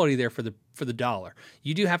is quality there for the dollar.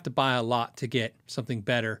 You do have to buy a lot to get something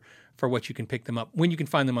better for what you can pick them up when you can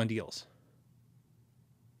find them on deals.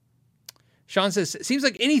 Sean says, seems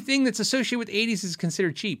like anything that's associated with 80s is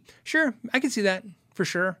considered cheap. Sure, I can see that for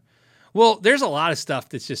sure. Well, there's a lot of stuff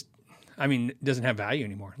that's just, doesn't have value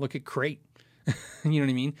anymore. Look at Crate. You know what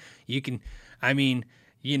I mean?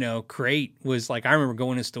 Crate was like, I remember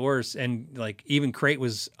going to stores and like even Crate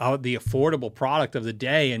was the affordable product of the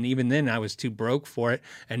day. And even then I was too broke for it.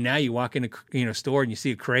 And now you walk in a store and you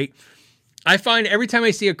see a Crate. I find every time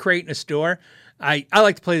I see a Crate in a store, I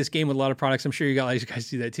like to play this game with a lot of products. I'm sure you guys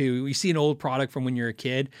do that too. You see an old product from when you're a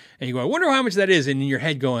kid and you go, I wonder how much that is. And in your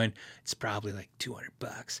head going, it's probably like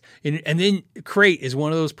 $200. And then Crate is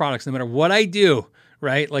one of those products, no matter what I do,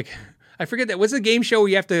 right? Like I forget that. What's the game show where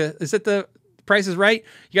you have to, is it the Price is Right?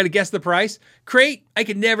 You got to guess the price. Crate, I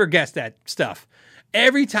could never guess that stuff.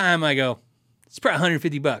 Every time I go, it's probably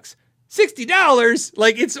 $150, $60.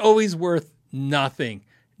 Like it's always worth nothing.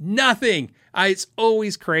 It's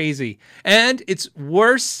always crazy. And it's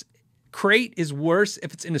worse. Crate is worse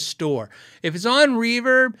if it's in a store. If it's on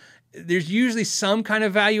Reverb there's usually some kind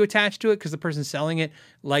of value attached to it because the person selling it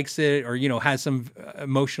likes it, or, has some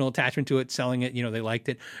emotional attachment to it, selling it, they liked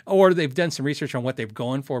it, or they've done some research on what they're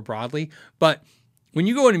going for broadly. But when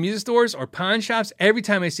you go into music stores or pawn shops, every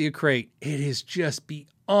time I see a crate, it is just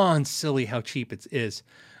beyond silly how cheap it is.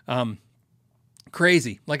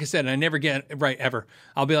 Crazy. Like I said, I never get it right ever.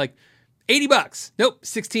 I'll be like, $80. Nope,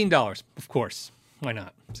 $16. Of course. Why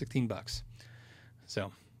not? $16.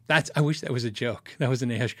 So I wish that was a joke. That was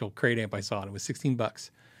an Asheville crate amp I saw, and it was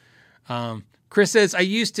 $16. Chris says, I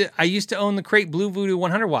used to own the Crate Blue Voodoo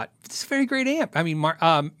 100 watt. It's a very great amp. I mean,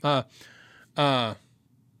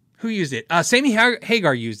 who used it? Sammy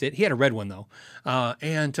Hagar used it. He had a red one though.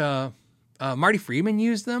 And Marty Friedman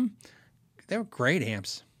used them. They were great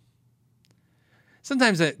amps.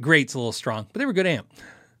 Sometimes that great's a little strong, but they were good amp.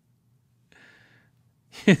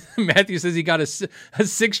 Matthew says he got a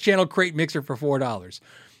 6-channel Crate mixer for $4.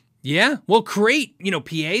 Yeah, well, Crate,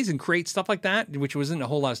 PAs and Crate, stuff like that, which wasn't a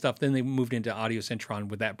whole lot of stuff. Then they moved into Audio Centron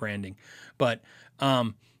with that branding. But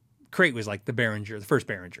Crate was like the Behringer, the first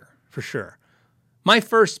Behringer, for sure. My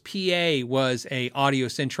first PA was a Audio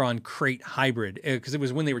Centron Crate hybrid, because it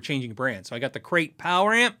was when they were changing brands. So I got the Crate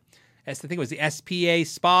Power Amp. I think it was the SPA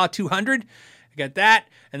Spa 200. I got that,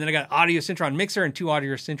 and then I got Audio Centron mixer and 2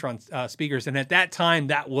 Audio Centron speakers. And at that time,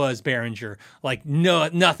 that was Behringer. Like,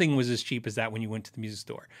 nothing was as cheap as that when you went to the music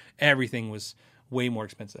store. Everything was way more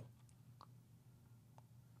expensive.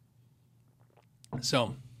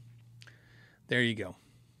 So, there you go.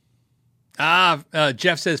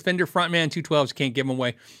 Jeff says Fender Frontman 212s, can't give them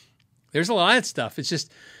away. There's a lot of stuff. It's just,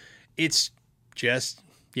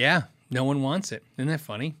 yeah, no one wants it. Isn't that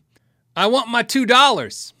funny? I want my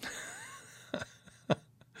 $2.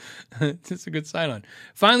 It's a good sign-on.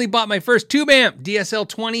 Finally bought my first tube amp, DSL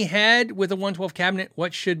 20 head with a 112 cabinet.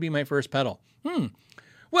 What should be my first pedal?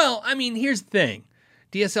 Well, I mean, here's the thing.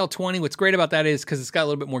 DSL 20, what's great about that is because it's got a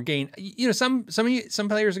little bit more gain. Some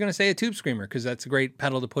players are going to say a Tube Screamer because that's a great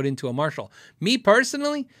pedal to put into a Marshall. Me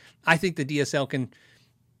personally, I think the DSL can,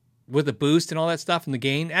 with the boost and all that stuff and the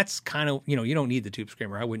gain, that's kind of, you don't need the Tube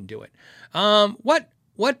Screamer. I wouldn't do it.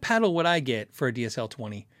 What pedal would I get for a DSL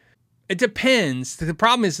 20? It depends. The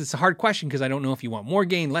problem is it's a hard question because I don't know if you want more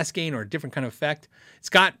gain, less gain, or a different kind of effect. It's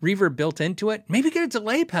got reverb built into it. Maybe get a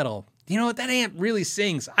delay pedal. That amp really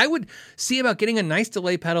sings. I would see about getting a nice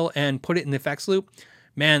delay pedal and put it in the effects loop.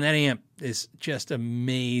 Man, that amp is just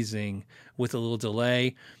amazing with a little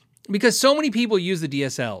delay. Because so many people use the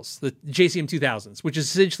DSLs, the JCM 2000s, which is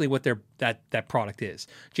essentially what that product is,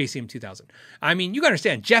 JCM 2000. I mean, you got to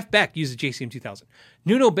understand, Jeff Beck used a JCM 2000.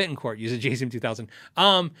 Nuno Bettencourt used a JCM 2000.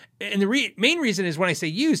 And the main reason is when I say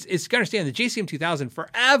used, is you got to understand the JCM 2000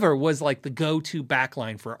 forever was like the go-to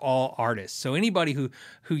backline for all artists. So anybody who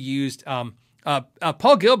used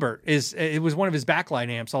Paul Gilbert it was one of his backline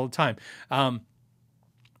amps all the time.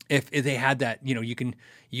 If they had that,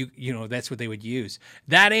 that's what they would use.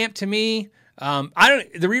 That amp to me,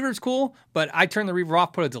 the reverb's cool, but I turn the reverb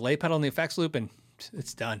off, put a delay pedal in the effects loop, and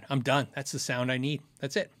it's done. I'm done. That's the sound I need.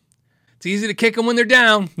 That's it. It's easy to kick them when they're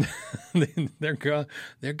down.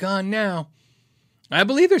 They're gone now. I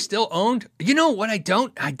believe they're still owned. You know what? I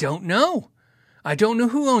don't know. I don't know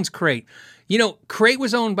who owns Crate. Crate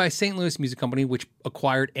was owned by St. Louis Music Company, which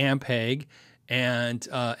acquired Ampeg and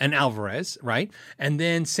Alvarez, right? And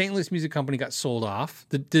then St. Louis Music Company got sold off.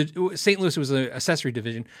 The St. Louis was an accessory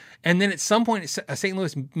division. And then at some point, St.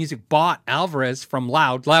 Louis Music bought Alvarez from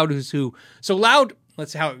Loud. Loud is who? So Loud,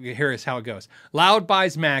 here's how it goes. Loud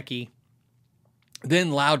buys Mackie.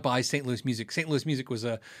 Then Loud buys St. Louis Music. St. Louis Music was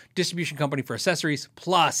a distribution company for accessories,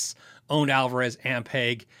 plus owned Alvarez,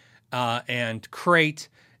 Ampeg, and Crate,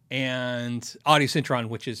 and Audio Centron,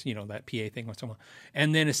 which is, that PA thing.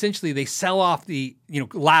 And then essentially they sell off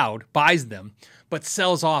Loud buys them, but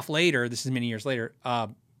sells off later, this is many years later,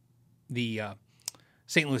 the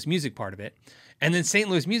St. Louis Music part of it. And then St.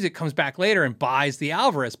 Louis Music comes back later and buys the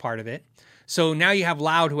Alvarez part of it. So now you have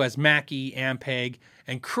Loud, who has Mackie, Ampeg,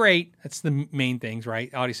 and Crate. That's the main things,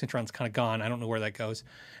 right? Audio Centron's kind of gone. I don't know where that goes.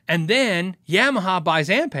 And then Yamaha buys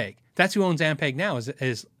Ampeg. That's who owns Ampeg now,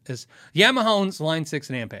 is Yamaha owns Line 6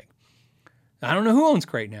 and Ampeg. I don't know who owns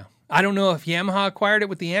Crate now. I don't know if Yamaha acquired it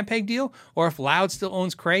with the Ampeg deal or if Loud still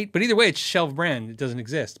owns Crate. But either way, it's a shelf brand. It doesn't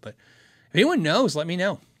exist. But if anyone knows, let me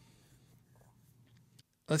know.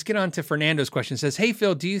 Let's get on to Fernando's question. It says, hey,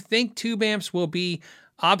 Phil, do you think tube amps will be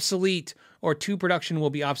obsolete or tube production will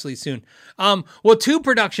be obsolete soon? Well, tube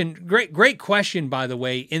production, great question, by the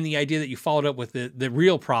way, in the idea that you followed up with the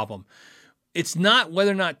real problem. It's not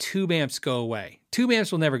whether or not tube amps go away. Tube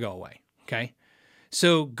amps will never go away, okay?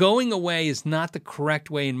 So going away is not the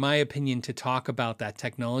correct way, in my opinion, to talk about that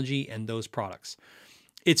technology and those products.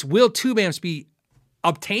 It's will tube amps be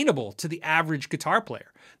obtainable to the average guitar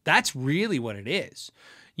player? That's really what it is.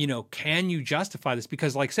 Can you justify this?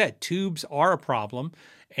 Because like I said, tubes are a problem,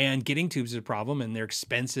 and getting tubes is a problem, and they're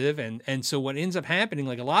expensive. And so what ends up happening,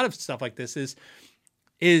 like a lot of stuff like this is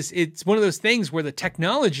it's one of those things where the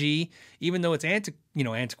technology, even though it's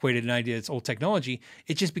antiquated and idea, it's old technology,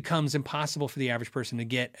 it just becomes impossible for the average person to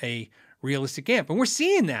get a realistic amp. And we're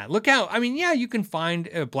seeing that. Look out. I mean, yeah, you can find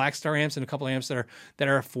Blackstar amps and a couple of amps that are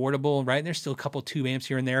affordable, right? And there's still a couple tube amps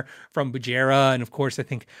here and there from Bajera. And of course, I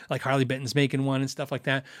think like Harley Benton's making one and stuff like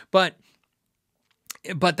that.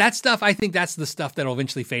 But that stuff, I think that's the stuff that'll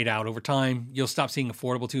eventually fade out over time. You'll stop seeing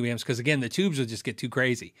affordable tube amps because, again, the tubes will just get too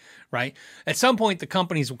crazy, right? At some point, the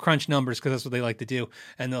companies will crunch numbers because that's what they like to do.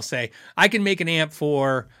 And they'll say, I can make an amp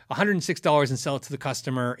for $106 and sell it to the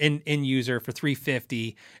customer, end user, for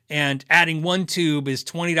 $350. And adding one tube is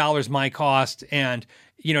 $20 my cost. And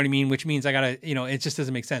you know what I mean? Which means I got to, it just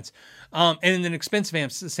doesn't make sense. And then expensive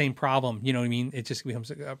amps, the same problem. You know what I mean? It just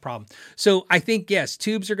becomes a problem. So I think, yes,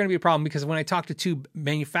 tubes are going to be a problem because when I talk to tube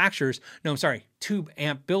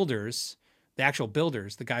amp builders, the actual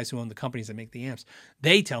builders, the guys who own the companies that make the amps,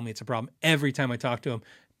 they tell me it's a problem every time I talk to them.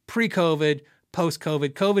 Pre-COVID,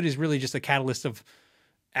 post-COVID. COVID is really just a catalyst of,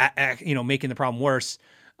 making the problem worse.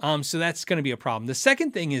 So that's going to be a problem. The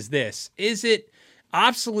second thing is this. Is it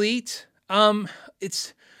obsolete?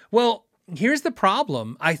 Here's the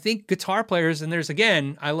problem. I think guitar players, and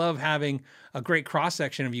I love having a great cross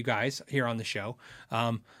section of you guys here on the show.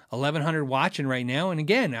 1,100 watching right now. And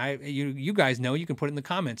again, you guys know, you can put it in the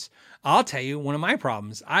comments. I'll tell you one of my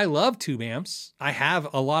problems. I love tube amps. I have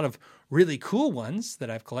a lot of really cool ones that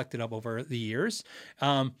I've collected up over the years.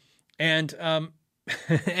 And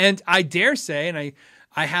I dare say, and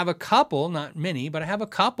I have a couple, not many, but I have a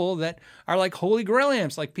couple that are like holy grail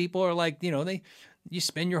amps. Like people are like, you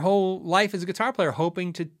spend your whole life as a guitar player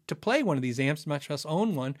hoping to play one of these amps, much less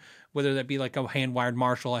own one, whether that be like a hand-wired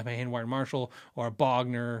Marshall, I have a hand-wired Marshall, or a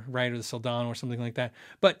Bogner, right, or the Soldano or something like that.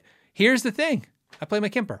 But here's the thing. I play my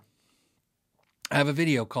Kemper. I have a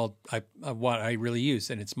video called what I really use,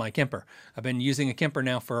 and it's my Kemper. I've been using a Kemper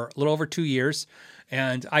now for a little over 2 years,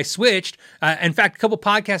 and I switched. In fact, a couple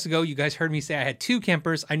podcasts ago, you guys heard me say I had two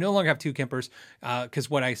Kempers. I no longer have two Kempers because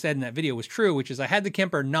what I said in that video was true, which is I had the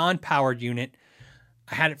Kemper non-powered unit.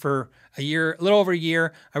 I had it for a little over a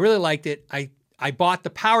year. I really liked it. I bought the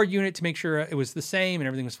powered unit to make sure it was the same and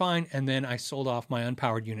everything was fine, and then I sold off my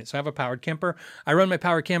unpowered unit. So I have a powered Kemper. I run my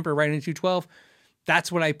powered Kemper right into 212.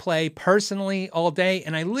 That's what I play personally all day.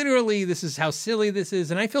 And this is how silly this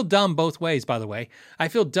is. And I feel dumb both ways, by the way. I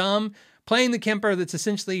feel dumb playing the Kemper that's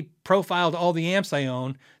essentially profiled all the amps I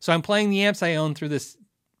own. So I'm playing the amps I own through this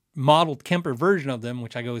modeled Kemper version of them,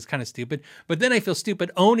 which I go is kind of stupid. But then I feel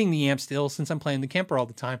stupid owning the amp still since I'm playing the Kemper all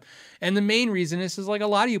the time. And the main reason is like a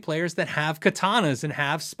lot of you players that have katanas and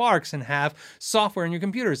have Sparks and have software in your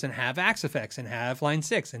computers and have Axe-Fx and have Line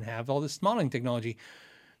 6 and have all this modeling technology.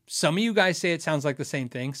 Some of you guys say it sounds like the same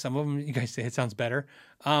thing. Some of them, you guys say it sounds better.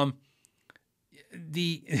 I'm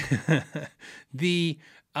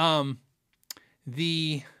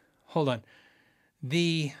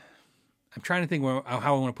trying to think how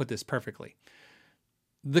I want to put this perfectly.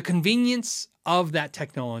 The convenience of that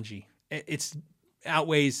technology, to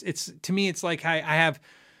me, it's like I have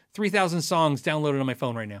 3,000 songs downloaded on my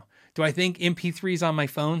phone right now. Do I think MP3s on my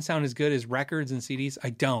phone sound as good as records and CDs? I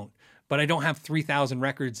don't. But I don't have 3,000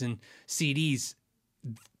 records and CDs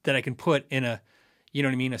that I can put in a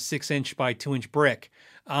 6-inch by 2-inch brick.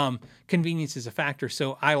 Convenience is a factor,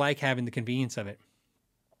 so I like having the convenience of it.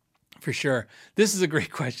 For sure. This is a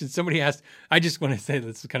great question. Somebody asked, I just want to say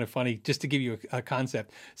this is kind of funny, just to give you a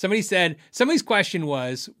concept. Somebody's question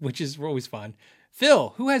was, which is always fun,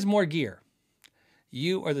 Phil, who has more gear?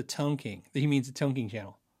 You or the Tone King? He means the Tone King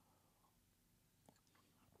channel.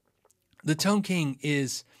 The Tone King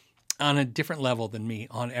is on a different level than me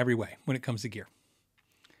on every way when it comes to gear.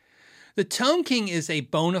 The Tone King is a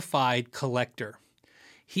bona fide collector.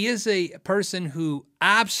 He is a person who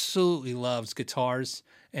absolutely loves guitars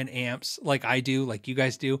and amps like I do, like you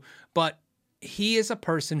guys do, but he is a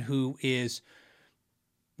person who is,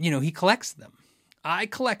 he collects them. I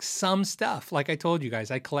collect some stuff. Like I told you guys,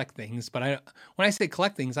 I collect things, but when I say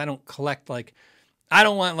collect things, I don't collect I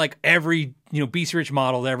don't want like every, BC Rich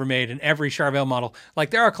model that ever made and every Charvel model. Like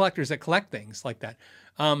there are collectors that collect things like that.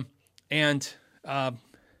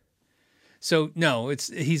 So no,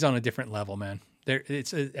 he's on a different level, man. Like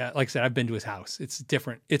I said, I've been to his house. It's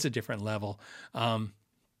different. It's a different level.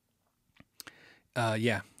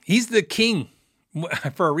 Yeah, he's the king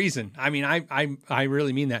for a reason. I mean, I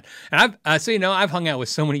really mean that. And I've hung out with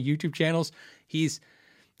so many YouTube channels.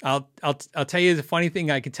 I'll tell you the funny thing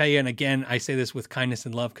I can tell you, and again, I say this with kindness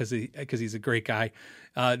and love because he's a great guy.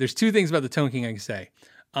 There's two things about the Tone King I can say.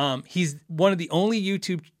 He's one of the only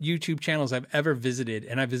YouTube channels I've ever visited,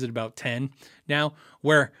 and I visited about 10 now,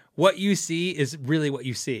 where what you see is really what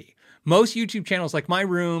you see. Most YouTube channels, like my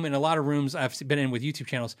room and a lot of rooms I've been in with YouTube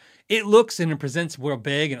channels, it looks and it presents real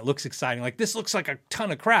big and it looks exciting. Like this looks like a ton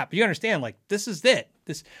of crap. You understand? Like this is it.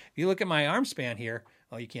 If you look at my arm span here,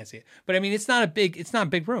 oh, you can't see it, but I mean, it's not a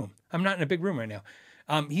big room. I'm not in a big room right now.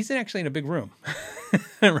 He's actually in a big room,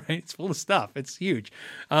 right? It's full of stuff. It's huge.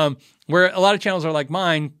 Where a lot of channels are like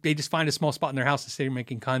mine, they just find a small spot in their house to stay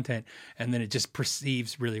making content, and then it just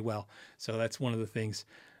perceives really well. So that's one of the things.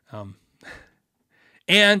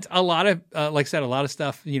 And a lot of, like I said, a lot of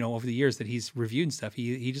stuff, over the years that he's reviewed and stuff,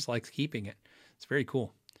 he just likes keeping it. It's very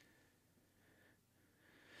cool.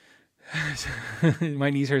 My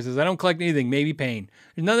niece here says, I don't collect anything, maybe pain.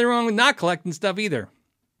 There's nothing wrong with not collecting stuff either.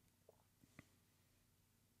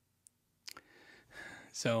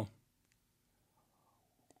 So,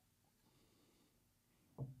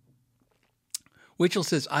 Witchell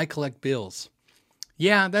says, I collect bills.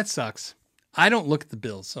 Yeah, that sucks. I don't look at the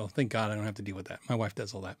bills, so thank God I don't have to deal with that. My wife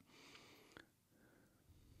does all that.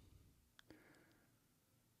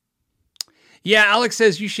 Yeah, Alex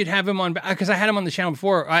says you should have him on, because I had him on the channel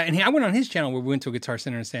before, and I went on his channel where we went to a Guitar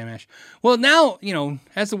Center in Sam Ash. Well, now,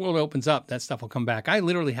 as the world opens up, that stuff will come back. I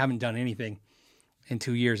literally haven't done anything in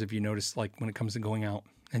 2 years, if you notice, like when it comes to going out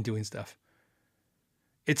and doing stuff.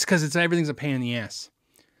 It's because everything's a pain in the ass.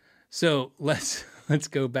 So let's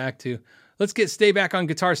go back to, stay back on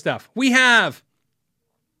guitar stuff. We have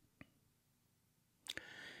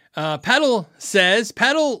Pedal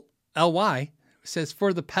LY says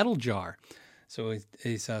for the pedal jar. So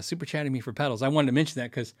he's super chatting me for pedals. I wanted to mention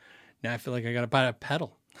that because now I feel like I got to buy a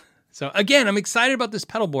pedal. So again, I'm excited about this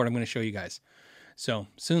pedal board I'm going to show you guys. So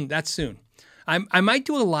soon. I might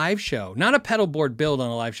do a live show, not a pedal board build on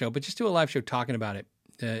a live show, but just do a live show talking about it,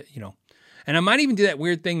 And I might even do that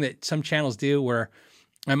weird thing that some channels do where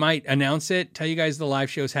I might announce it, tell you guys the live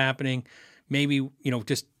show is happening, maybe,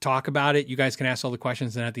 just talk about it. You guys can ask all the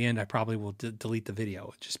questions, and at the end, I probably will delete the video.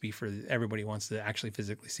 It'll just be for everybody who wants to actually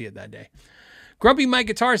physically see it that day. Grumpy Mike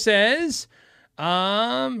Guitar says,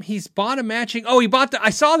 he's bought a matching. Oh, I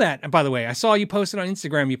saw that, by the way. I saw you posted on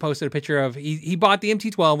Instagram. You posted a picture of, he bought the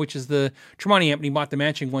MT12, which is the Tremonti amp, and he bought the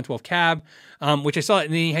matching 112 cab, which I saw it,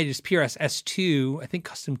 and then he had his PRS S2, I think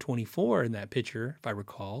custom 24 in that picture, if I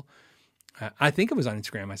recall. I think it was on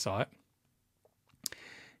Instagram. I saw it.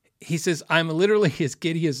 He says, I'm literally as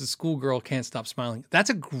giddy as a schoolgirl, can't stop smiling. That's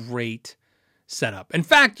a great setup. In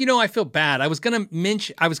fact, I feel bad. I was going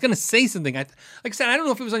to say something. Like I said, I don't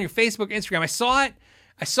know if it was on your Facebook, Instagram. I saw it.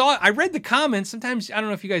 I read the comments. Sometimes, I don't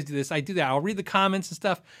know if you guys do this. I do that. I'll read the comments and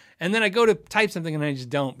stuff. And then I go to type something and I just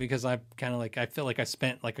don't, because I feel like I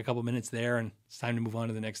spent like a couple minutes there and it's time to move on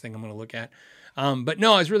to the next thing I'm going to look at. But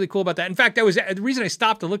no, I was really cool about that. In fact, that was the reason I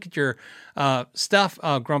stopped to look at your stuff,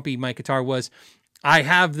 Grumpy Mike Guitar, was I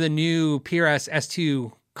have the new PRS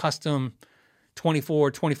S2 custom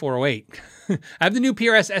 2408. I have the new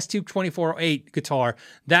PRS S2 2408 guitar.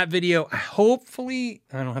 That video, hopefully,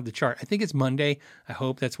 I don't have the chart. I think it's Monday. I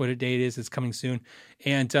hope that's what a date is. It's coming soon.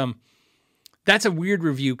 And that's a weird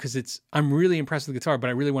review because I'm really impressed with the guitar, but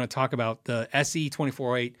I really want to talk about the SE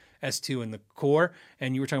 2408 S2 and the core.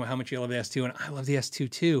 And you were talking about how much you love the S2, and I love the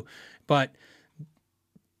S2 too. But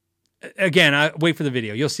again, I wait for the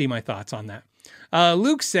video. You'll see my thoughts on that.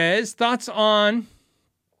 Luke says, thoughts on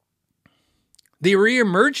the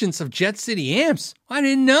reemergence of Jet City amps. I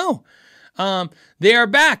didn't know. They are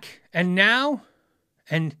back, and now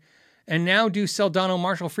do Soldano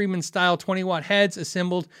Marshall Friedman style 20-watt heads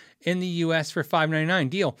assembled in the U.S. for $5.99.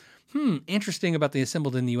 Deal. Interesting about the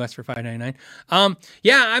assembled in the U.S. for $5.99.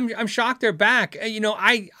 Yeah, I'm shocked they're back.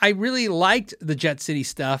 I really liked the Jet City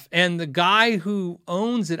stuff, and the guy who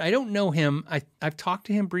owns it, I don't know him. I've talked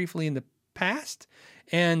to him briefly in the past,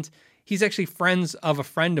 and he's actually friends of a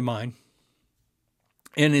friend of mine.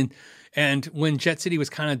 And when Jet City was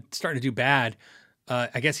kind of starting to do bad,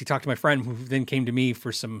 I guess he talked to my friend, who then came to me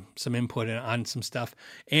for some input on some stuff.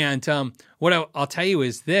 And what I'll tell you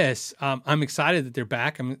is this: I'm excited that they're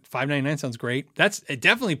back. $5.99 sounds great.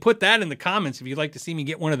 Definitely put that in the comments if you'd like to see me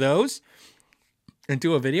get one of those and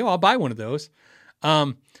do a video. I'll buy one of those.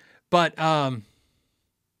 But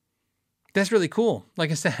that's really cool.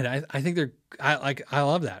 Like I said, I think I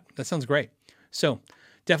love that. That sounds great. So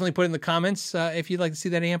definitely put in the comments if you'd like to see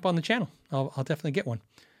that amp on the channel. I'll definitely get one.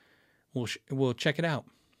 We'll check it out.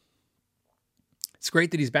 It's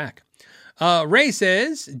great that he's back. Ray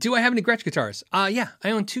says, do I have any Gretsch guitars? Yeah,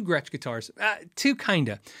 I own 2 Gretsch guitars. 2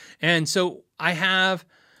 kinda. And so I have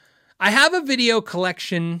I have a video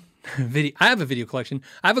collection. I have a video collection.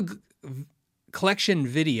 I have a collection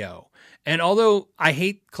video. And although I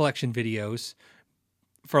hate collection videos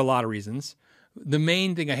for a lot of reasons, the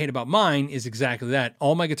main thing I hate about mine is exactly that.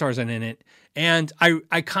 All my guitars are in it. And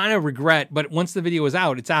I kind of regret, but once the video is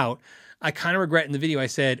out, it's out. I kind of regret in the video I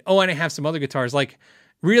said, oh, and I have some other guitars. Like,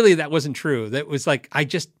 really, that wasn't true. That was like, I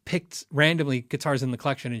just picked randomly guitars in the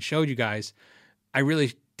collection and showed you guys. I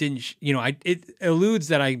really didn't, it alludes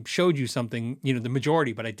that I showed you something, the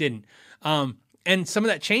majority, but I didn't. And some of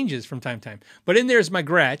that changes from time to time. But in there's my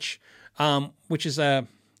Gretsch, which is I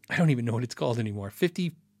don't even know what it's called anymore.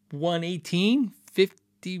 5118,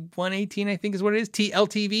 I think is what it is.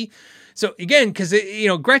 LTV. So again, because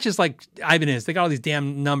Gretsch is like Ibanez. They got all these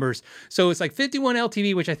damn numbers. So it's like 51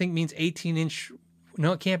 LTV, which I think means 18-inch.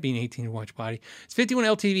 No, it can't be an 18-inch body. It's 51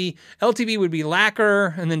 LTV. LTV would be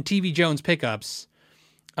lacquer, and then TV Jones pickups.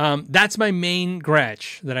 That's my main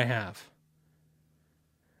Gretsch that I have.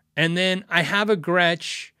 And then I have a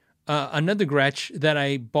Gretsch, another Gretsch that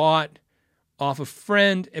I bought off a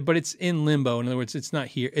friend, but it's in limbo. In other words, it's not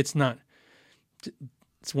here. It's one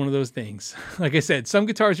of those things. Like I said, some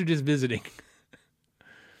guitars are just visiting.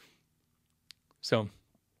 So,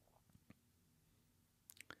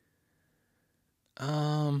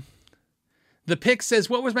 the pick says,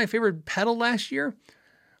 what was my favorite pedal last year?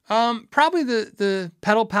 Probably the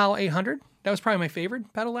Pedal Pal 800. That was probably my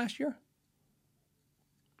favorite pedal last year.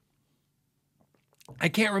 I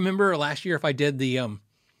can't remember last year if I did the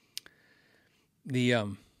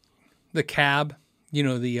cab,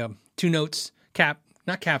 the 2 notes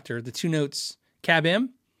not Captor, the 2 notes Cab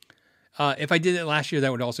M. If I did it last year,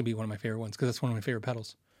 that would also be one of my favorite ones because that's one of my favorite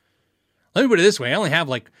pedals. Let me put it this way. I only have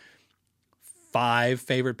like 5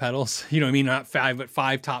 favorite pedals. You know what I mean? Not 5, but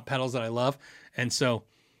 5 top pedals that I love. And so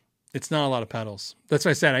it's not a lot of pedals. That's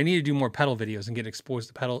why I said I need to do more pedal videos and get exposed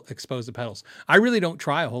to pedals. I really don't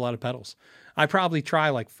try a whole lot of pedals. I probably try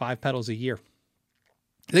like 5 pedals a year.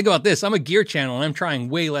 Think about this. I'm a gear channel and I'm trying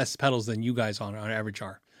way less pedals than you guys on average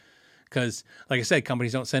are. Because like I said,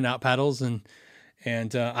 companies don't send out pedals and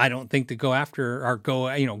I don't think to go after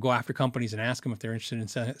companies and ask them if they're interested in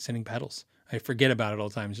sending pedals. I forget about it all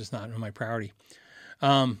the time. It's just not my priority.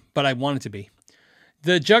 But I want it to be.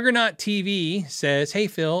 The Juggernaut TV says, hey,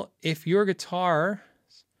 Phil, if your guitar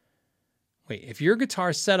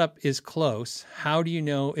setup is close, how do you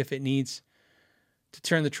know if it needs to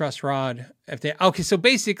turn the truss rod? Okay, so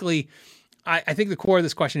basically, I think the core of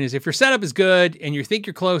this question is, if your setup is good and you think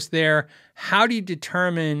you're close there, how do you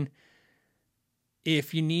determine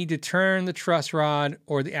if you need to turn the truss rod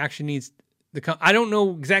or the action needs I don't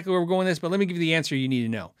know exactly where we're going with this, but let me give you the answer you need to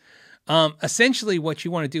know. Essentially what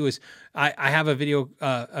you want to do is I have a video.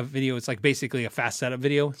 It's like basically a fast setup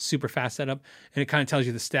video, super fast setup. And it kind of tells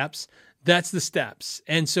you the steps. That's the steps.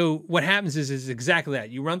 And so what happens is exactly that.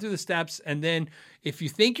 You run through the steps. And then if you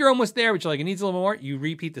think you're almost there, but you're like, it needs a little more, you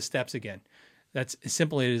repeat the steps again. That's as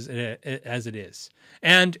simple as it is.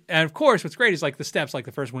 And of course, what's great is like the steps, like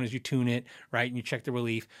the first one is you tune it, right? And you check the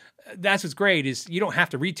relief. That's what's great is you don't have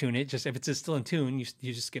to retune it. Just if it's still in tune,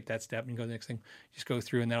 you just skip that step and go to the next thing. Just go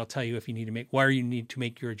through and that'll tell you if you need to where you need to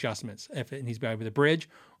make your adjustments. If it needs to be either the bridge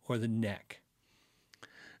or the neck.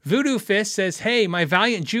 Voodoo Fist says, hey, my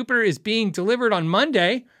Valiant Jupiter is being delivered on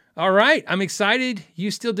Monday. All right. I'm excited.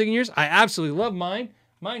 You still digging yours? I absolutely love mine.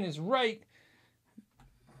 Mine is right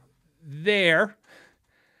there.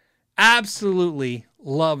 Absolutely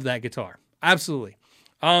love that guitar. Absolutely.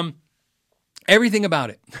 Everything about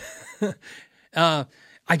it.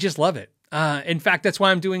 I just love it. In fact, that's why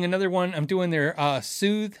I'm doing another one. I'm doing their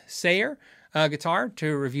Soothsayer guitar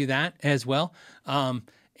to review that as well.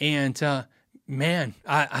 Man,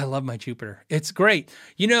 I love my Jupiter. It's great.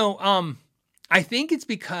 I think it's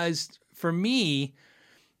because for me,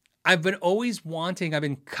 I've been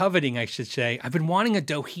coveting, I should say. I've been wanting a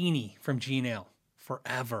Doheny from G&L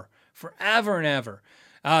forever and ever.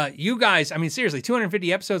 You guys, I mean, seriously,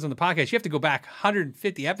 250 episodes on the podcast. You have to go back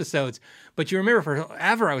 150 episodes. But you remember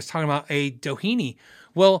forever I was talking about a Doheny.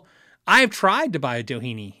 Well, I've tried to buy a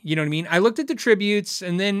Doheny. You know what I mean? I looked at the tributes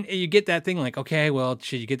and then you get that thing like, okay, well,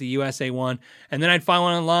 should you get the USA one? And then I'd find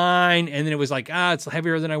one online and then it was like, it's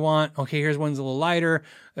heavier than I want. Okay, here's one's a little lighter,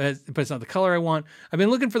 but it's not the color I want. I've been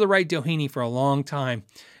looking for the right Doheny for a long time.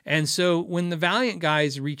 And so when the Valiant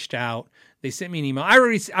guys reached out, they sent me an email. I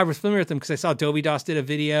was familiar with them because I saw Dovidas did a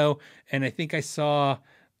video and I think I saw,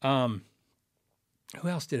 who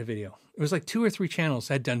else did a video? It was like 2 or 3 channels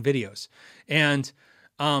had done videos. And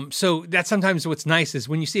so that's sometimes what's nice is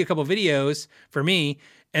when you see a couple of videos for me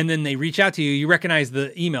and then they reach out to you, you recognize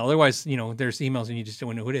the email. Otherwise, there's emails and you just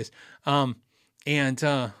don't know who it is.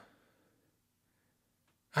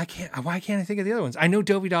 Why can't I think of the other ones? I know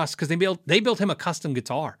Dovey Doss because they built him a custom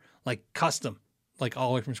guitar, like custom, like all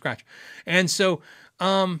the way from scratch. And so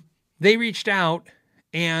they reached out,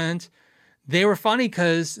 and they were funny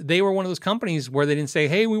because they were one of those companies where they didn't say,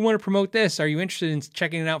 hey, we want to promote this. Are you interested in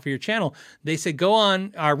checking it out for your channel? They said, go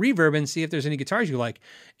on our Reverb and see if there's any guitars you like.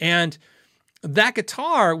 And that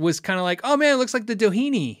guitar was kind of like, oh man, it looks like the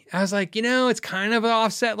Doheny. I was like, it's kind of an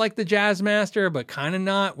offset like the Jazzmaster, but kind of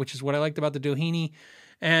not, which is what I liked about the Doheny.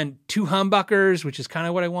 And 2 humbuckers, which is kind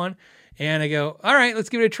of what I want. And I go, all right, let's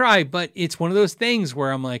give it a try. But it's one of those things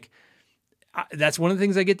where I'm like, that's one of the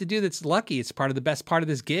things I get to do that's lucky. It's part of the best part of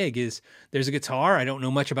this gig is there's a guitar. I don't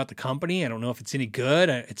know much about the company. I don't know if it's any good.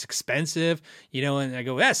 It's expensive, and I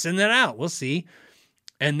go, yeah, send that out. We'll see.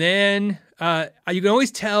 And then you can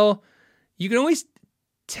always tell,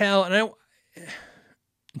 and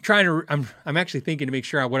I'm actually thinking to make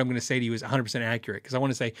sure what I'm going to say to you is 100% accurate, because I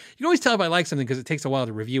want to say, you can always tell if I like something because it takes a while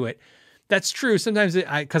to review it. That's true. Sometimes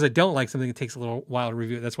because I don't like something, it takes a little while to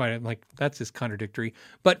review it. That's why I'm like, that's just contradictory.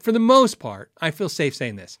 But for the most part, I feel safe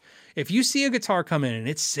saying this. If you see a guitar come in and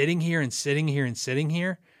it's sitting here and sitting here and sitting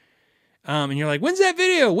here, and you're like, when's that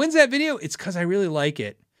video? It's because I really like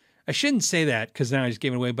it. I shouldn't say that because now I just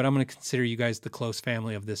gave it away, but I'm going to consider you guys the close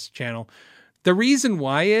family of this channel. The reason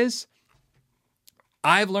why is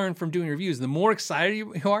I've learned from doing reviews, the more excited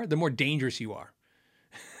you are, the more dangerous you are.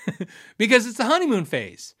 Because it's the honeymoon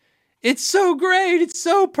phase. It's so great. It's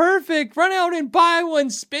so perfect. Run out and buy one.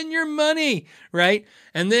 Spend your money, right?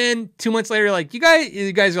 And then 2 months later, like, you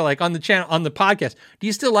guys are like on the channel, on the podcast, do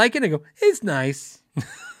you still like it? I go, it's nice.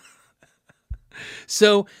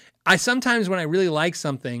 So I sometimes, when I really like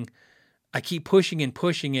something, I keep pushing and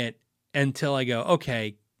pushing it until I go,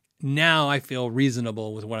 okay, now I feel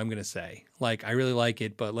reasonable with what I'm going to say. Like, I really like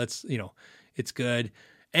it, but let's, it's good.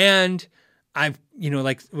 And I've,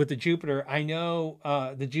 like with the Jupiter, I know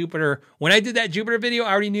the Jupiter, when I did that Jupiter video,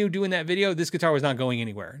 I already knew doing that video, this guitar was not going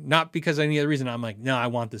anywhere. Not because of any other reason. I'm like, no, I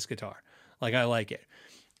want this guitar. Like, I like it.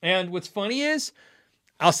 And what's funny is,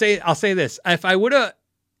 I'll say this. If I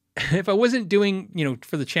wasn't doing,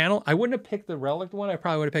 for the channel, I wouldn't have picked the Relic one. I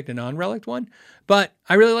probably would have picked a non-Relic one, but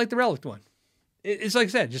I really like the Relic one. It's like I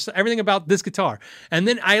said, just everything about this guitar. And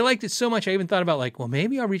then I liked it so much, I even thought about like, well,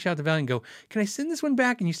 maybe I'll reach out to Valiant and go, can I send this one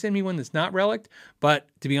back and you send me one that's not Relic? But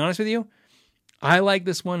to be honest with you, I like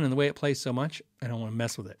this one and the way it plays so much, I don't want to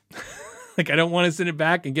mess with it. Like, I don't want to send it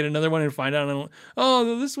back and get another one and find out,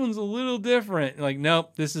 this one's a little different. Like,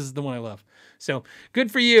 nope, this is the one I love. So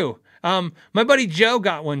good for you. My buddy Joe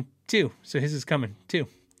got one too. So his is coming too.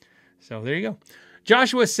 So there you go.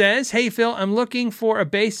 Joshua says, hey, Phil, I'm looking for a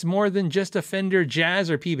bass more than just a Fender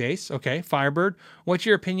Jazz or P bass. Okay, Firebird. What's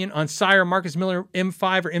your opinion on Sire Marcus Miller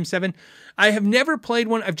M5 or M7? I have never played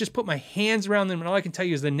one. I've just put my hands around them, and all I can tell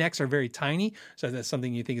you is the necks are very tiny. So if that's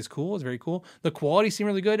something you think is cool. It's very cool. The quality seemed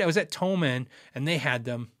really good. I was at Toman, and they had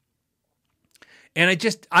them.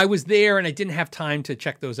 And I was there and I didn't have time to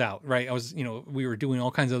check those out, right? I was, we were doing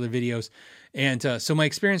all kinds of other videos. And so my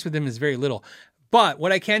experience with them is very little. But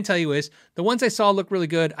what I can tell you is the ones I saw look really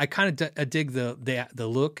good. I kind of dig the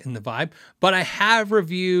look and the vibe. But I have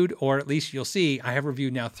reviewed, or at least you'll see, I have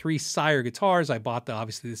reviewed now 3 Sire guitars. I bought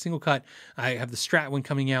obviously the single cut. I have the Strat one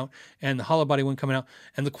coming out and the hollow body one coming out.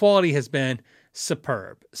 And the quality has been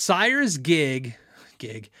superb. Sire's gimmick.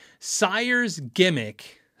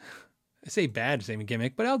 I say bad to say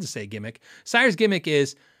gimmick, but I'll just say gimmick. Sire's gimmick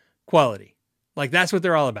is quality. Like, that's what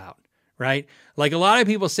they're all about. Right? Like, a lot of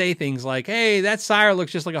people say things like, hey, that Sire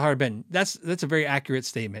looks just like a hard bend. That's a very accurate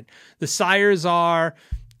statement. The Sires are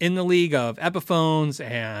in the league of Epiphones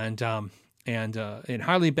and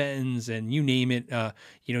Harley Benton's and you name it,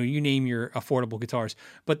 you name your affordable guitars.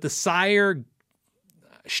 But the Sire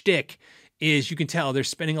shtick is, you can tell they're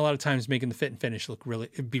spending a lot of time making the fit and finish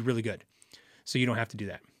be really good. So you don't have to do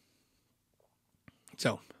that.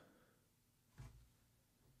 So.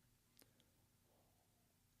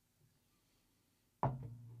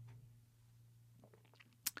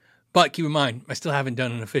 But keep in mind, I still haven't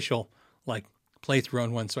done an official playthrough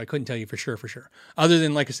on one, so I couldn't tell you for sure. Other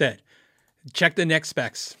than, like I said, check the neck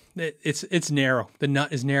specs. It's narrow. The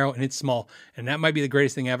nut is narrow and it's small, and that might be the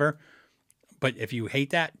greatest thing ever. But if you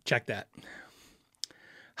hate that, check that.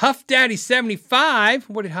 Huff Daddy 75.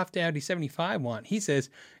 What did Huff Daddy 75 want? He says,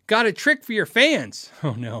 got a trick for your fans.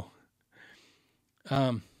 Oh no.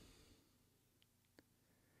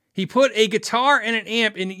 He put a guitar and an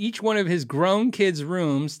amp in each one of his grown kids'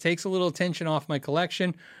 rooms, takes a little attention off my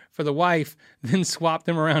collection for the wife, then swap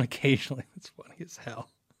them around occasionally. That's funny as hell.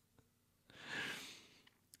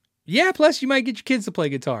 Yeah, plus you might get your kids to play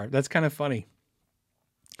guitar. That's kind of funny.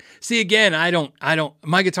 See, again, I don't,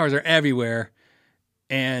 my guitars are everywhere.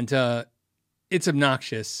 and it's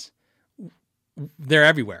obnoxious. They're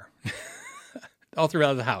everywhere. All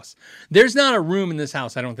throughout the house. There's not a room in this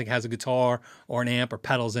house I don't think has a guitar or an amp or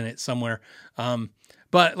pedals in it somewhere.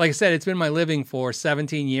 But like I said, it's been my living for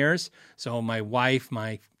 17 years. So my wife,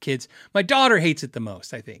 my kids, my daughter hates it the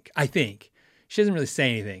most, I think. She doesn't really say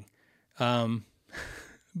anything.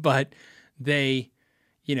 But they,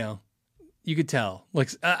 you could tell. Like,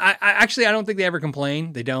 I don't think they ever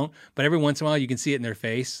complain. They don't. But every once in a while, you can see it in their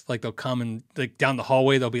face. Like they'll come and like down the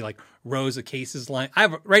hallway, there'll be like rows of cases lining.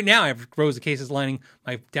 Right now I have rows of cases lining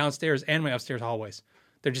my downstairs and my upstairs hallways.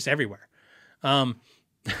 They're just everywhere. But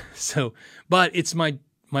it's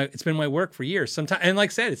it's been my work for years. Sometimes, and like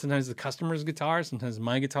I said, sometimes the customer's guitars, sometimes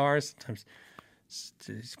my guitars, sometimes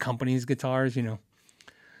company's guitars.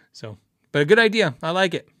 So, but a good idea. I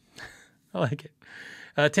like it.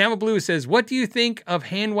 Tampa Blue says, what do you think of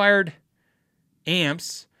hand-wired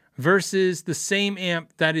amps versus the same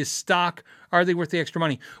amp that is stock? Are they worth the extra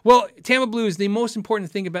money? Well, Tampa Blue is the most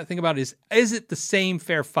important thing about is it the same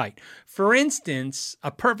fair fight? For instance,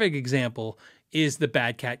 a perfect example is the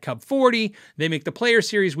Bad Cat Cub 40. They make the Player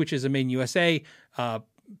Series, which is a made in USA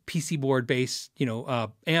PC board based,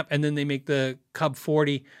 amp, and then they make the Cub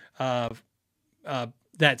 40. I'm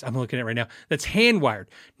looking at it right now. That's hand-wired.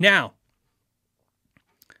 Now,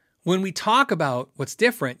 when we talk about what's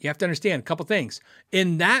different, you have to understand a couple things.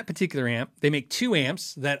 In that particular amp, they make two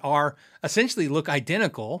amps that are essentially look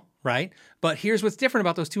identical, right? But here's what's different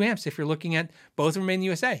about those two amps. If you're looking at both of them in the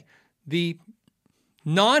USA, the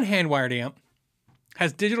non-hand-wired amp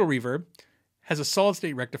has digital reverb, has a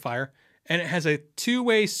solid-state rectifier, and it has a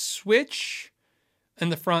two-way switch in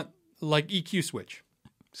the front, like EQ switch.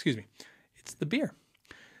 Excuse me. It's the beer.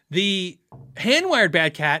 The hand-wired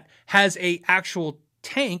Bad Cat has a actual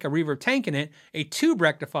tank, a reverb tank in it, a tube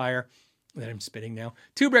rectifier that I'm spitting now,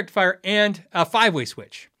 tube rectifier, and a 5-way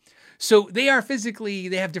switch. So they have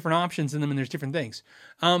different options in them, and there's different things.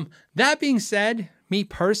 That being said, me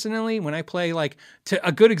personally, when I play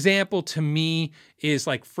a good example to me is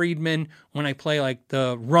like Friedman, when I play like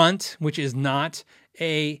the Runt, which is not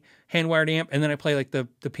a hand-wired amp, and then I play like the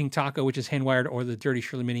Pink Taco, which is hand-wired, or the Dirty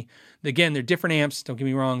Shirley Mini. Again, they're different amps. Don't get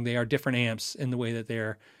me wrong. They are different amps in the way that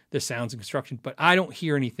they're the sounds and construction, but I don't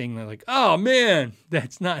hear anything like, oh man,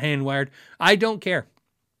 that's not hand-wired. I don't care.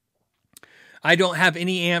 I don't have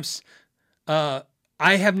any amps. I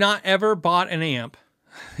have not ever bought an amp.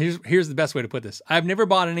 Here's the best way to put this. I've never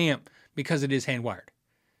bought an amp because it is hand-wired.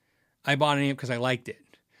 I bought an amp because I liked it.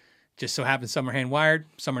 Just so happens some are hand-wired,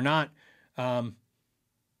 some are not. I'm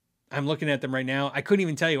looking at them right now. I couldn't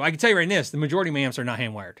even tell you. I can tell you right now, the majority of my amps are not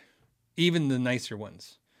hand-wired. Even the nicer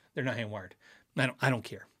ones, they're not hand-wired. I don't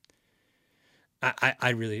care.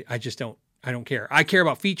 I just don't care. I care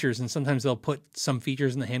about features, and sometimes they'll put some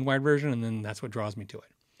features in the hand-wired version, and then that's what draws me to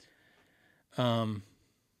it.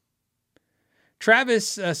 Travis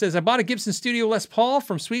says, I bought a Gibson Studio Les Paul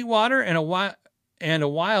from Sweetwater, and a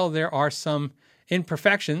while there are some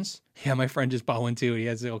imperfections. Yeah, my friend just bought one too. He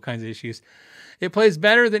has all kinds of issues. It plays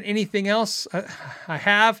better than anything else I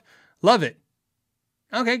have. Love it.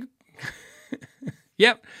 Okay.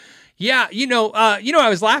 Yep. Yeah, I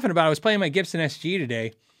was laughing about. I was playing my Gibson SG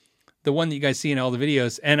today, the one that you guys see in all the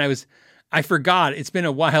videos, and I forgot. It's been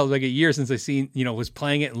a while, like a year since I was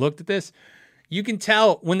playing it and looked at this. You can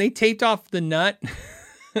tell when they taped off the nut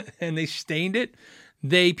and they stained it,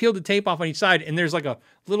 they peeled the tape off on each side, and there's like a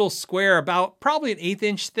little square about probably an 1/8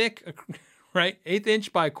 inch thick, right? 1/8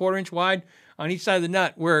 inch by 1/4 inch wide on each side of the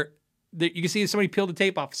nut, where you can see somebody peeled the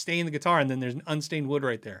tape off, stained the guitar, and then there's an unstained wood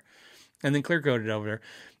right there, and then clear coated over there.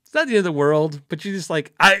 It's not the end of the world, but you're just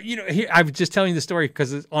like, I was just telling you the story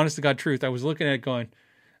because it's honest to God truth. I was looking at it going,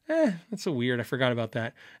 that's so weird. I forgot about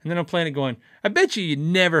that. And then I'm playing it going, I bet you'd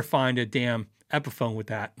never find a damn Epiphone with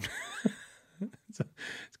that. So,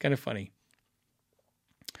 it's kind of funny.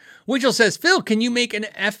 Widgel says, Phil, can you make me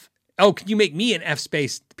an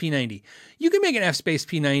F-Space P90? You can make an F-Space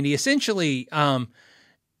P90. Essentially,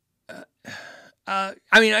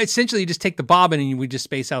 essentially you just take the bobbin and you would just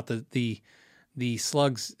space out the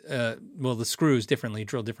slugs, the screws differently,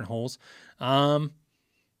 drill different holes. Would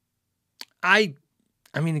I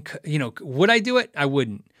do it? I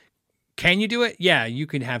wouldn't. Can you do it? Yeah, you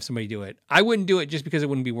can have somebody do it. I wouldn't do it just because it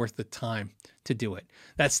wouldn't be worth the time to do it.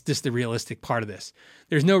 That's just the realistic part of this.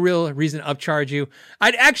 There's no real reason to upcharge you.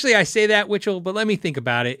 I say that, Witchell, but let me think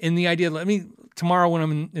about it. In the idea, tomorrow when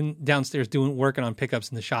I'm downstairs working on pickups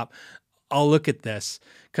in the shop, I'll look at this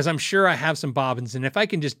because I'm sure I have some bobbins, and if I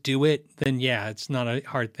can just do it, then yeah, it's not a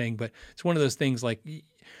hard thing, but it's one of those things like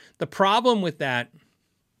the problem with that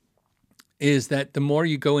is that the more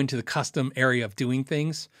you go into the custom area of doing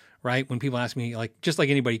things, right? When people ask me, like, just like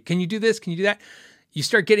anybody, can you do this? Can you do that? You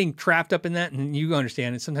start getting trapped up in that, and you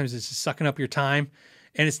understand it. Sometimes it's just sucking up your time.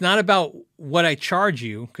 And it's not about what I charge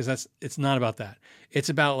you, because it's not about that. It's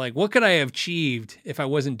about, like, what could I have achieved if I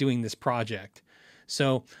wasn't doing this project?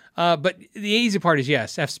 So, but the easy part is,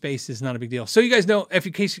 yes, F-Space is not a big deal. So you guys know, if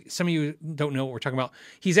in case some of you don't know what we're talking about,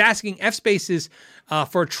 he's asking F-Space is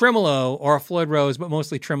for a tremolo or a Floyd Rose, but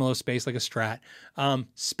mostly tremolo space, like a Strat,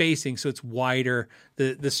 spacing, so it's wider.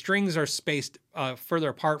 The strings are spaced further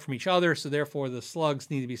apart from each other, so therefore the slugs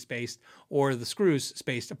need to be spaced, or the screws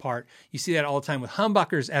spaced apart. You see that all the time with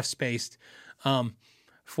humbuckers, F-spaced,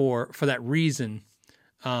 for that reason.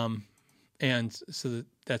 And so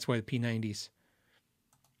that's why the P90s.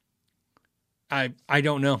 I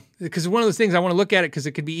don't know, because one of those things I want to look at it because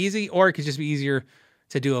it could be easy, or it could just be easier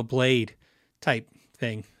to do a blade type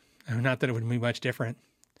thing. Not that it would be much different.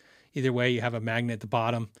 Either way, you have a magnet at the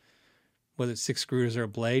bottom, whether it's 6 screws or a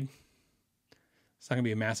blade. It's not going to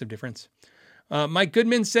be a massive difference. Mike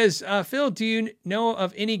Goodman says, Phil, do you know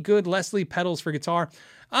of any good Leslie pedals for guitar?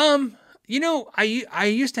 You know, I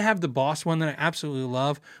used to have the Boss one that I absolutely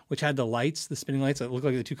love, which had the lights, the spinning lights that look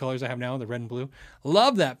like the 2 colors I have now, the red and blue.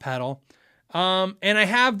 Love that pedal. And I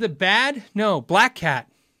have the Black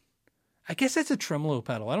Cat. I guess that's a tremolo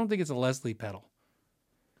pedal. I don't think it's a Leslie pedal.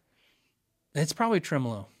 It's probably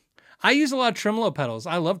tremolo. I use a lot of tremolo pedals.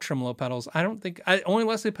 I love tremolo pedals. Only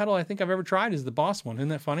Leslie pedal I think I've ever tried is the Boss one. Isn't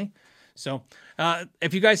that funny? So,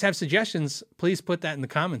 if you guys have suggestions, please put that in the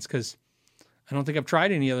comments, because I don't think I've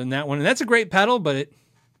tried any other than that one. And that's a great pedal, but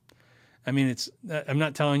I'm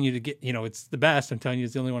not telling you to get, it's the best. I'm telling you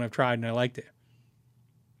it's the only one I've tried and I liked it.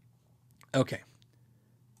 Okay.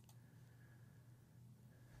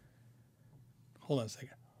 Hold on a second.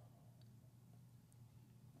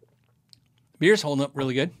 Beer's holding up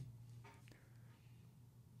really good.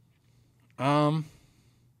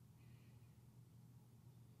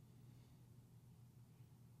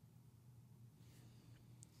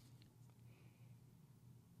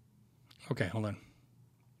 Okay, hold on.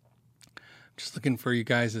 Just looking for you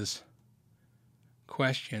guys'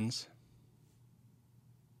 questions.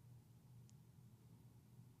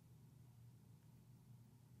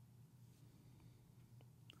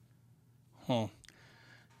 Oh.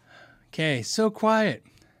 Okay, so quiet.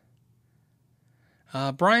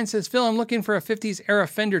 Brian says, Phil, I'm looking for a 50s era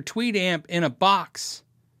Fender Tweed amp in a box.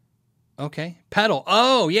 Okay. Pedal.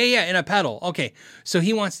 Oh, yeah, in a pedal. Okay. So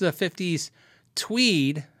he wants the 50s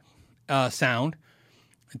Tweed sound.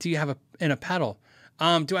 Do you have in a pedal?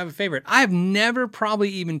 Do I have a favorite? I've never probably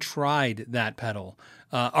even tried that pedal,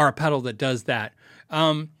 or a pedal that does that,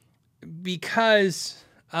 because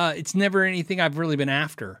it's never anything I've really been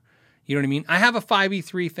after. You know what I mean? I have a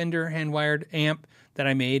 5E3 Fender hand-wired amp that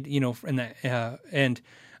I made, and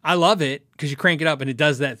I love it because you crank it up and it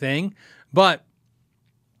does that thing. But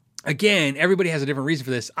again, everybody has a different reason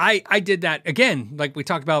for this. I did that, again, like we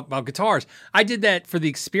talked about guitars. I did that for the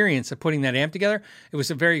experience of putting that amp together. It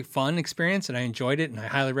was a very fun experience, and I enjoyed it, and I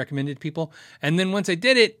highly recommend it to people. And then once I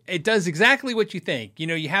did it, it does exactly what you think.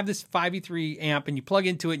 You have this 5E3 amp, and you plug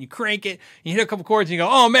into it, and you crank it, and you hit a couple chords, and you go,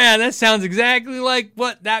 oh, man, that sounds exactly like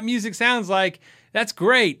what that music sounds like. That's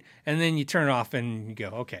great. And then you turn it off, and you go,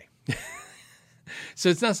 okay. So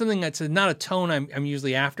it's not something that's not a tone I'm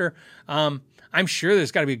usually after. I'm sure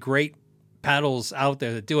there's got to be great pedals out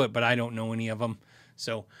there that do it, but I don't know any of them.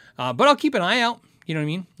 So, but I'll keep an eye out. You know what I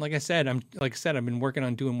mean? Like I said, I've been working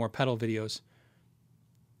on doing more pedal videos.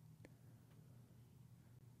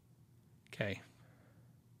 Okay.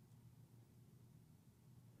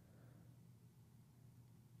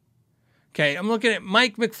 Okay, I'm looking at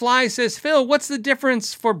Mike McFly says, Phil, what's the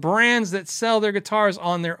difference for brands that sell their guitars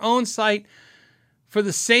on their own site for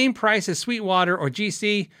the same price as Sweetwater or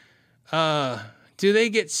GC? Do they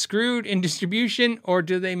get screwed in distribution, or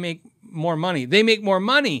do they make more money? They make more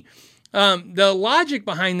money. The logic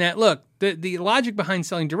behind that, look, the logic behind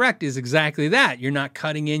selling direct is exactly that. You're not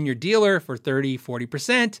cutting in your dealer for 30,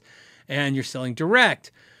 40%, and you're selling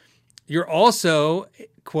direct. You're also,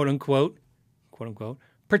 quote unquote,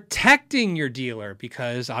 protecting your dealer,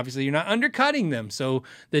 because obviously you're not undercutting them. So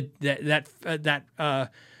that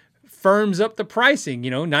firms up the pricing,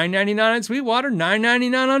 $9.99 on Sweetwater,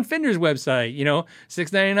 $9.99 on Fender's website,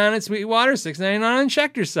 $6.99 on Sweetwater, $6.99 on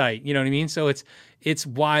Schecter's site. You know what I mean? So it's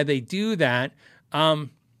why they do that. And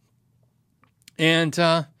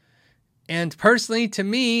personally, to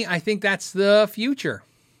me, I think that's the future.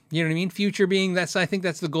 You know what I mean? Future being I think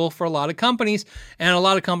that's the goal for a lot of companies, and a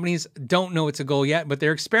lot of companies don't know it's a goal yet, but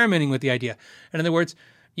they're experimenting with the idea. In other words,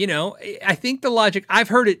 I think the logic, I've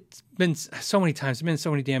heard it been so many times, I've been in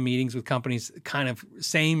so many damn meetings with companies, kind of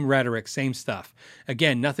same rhetoric, same stuff.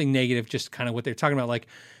 Again, nothing negative, just kind of what they're talking about. Like,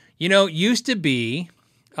 used to be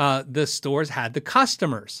the stores had the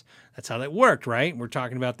customers. That's how that worked, right? We're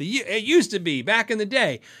talking about it used to be back in the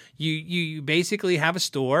day. You basically have a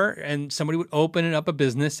store and somebody would open up a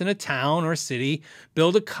business in a town or a city,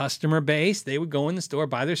 build a customer base. They would go in the store,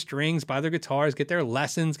 buy their strings, buy their guitars, get their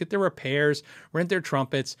lessons, get their repairs, rent their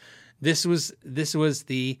trumpets. This was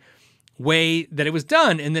the way that it was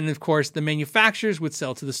done. And then, of course, the manufacturers would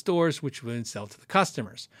sell to the stores, which would sell to the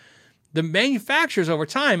customers. The manufacturers over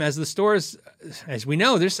time, as the stores, as we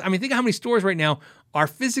know, think of how many stores right now are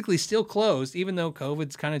physically still closed, even though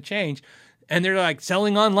COVID's kind of changed. And they're like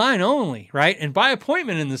selling online only, right? And by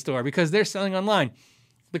appointment in the store because they're selling online.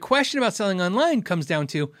 The question about selling online comes down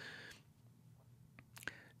to,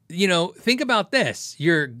 think about this.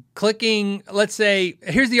 You're clicking, let's say,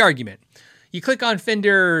 here's the argument. You click on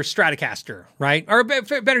Fender Stratocaster, right? Or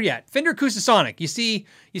better yet, Fender Acoustasonic.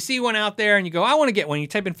 You see one out there and you go, I want to get one. You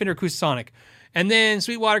type in Fender Acoustasonic. And then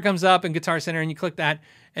Sweetwater comes up in Guitar Center and you click that.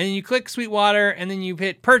 And then you click Sweetwater and then you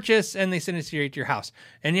hit purchase and they send it to your house.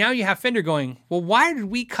 And now you have Fender going, well, why did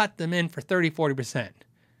we cut them in for 30, 40%?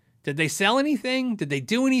 Did they sell anything? Did they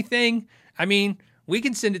do anything? I mean, we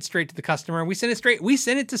can send it straight to the customer. We send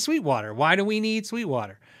it to Sweetwater. Why do we need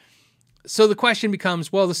Sweetwater? So the question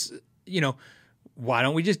becomes, well, why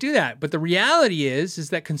don't we just do that? But the reality is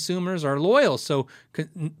that consumers are loyal. So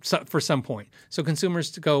for some point, so consumers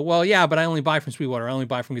to go, well, yeah, but I only buy from Sweetwater. I only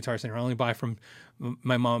buy from Guitar Center. I only buy from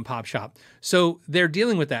my mom and pop shop. So they're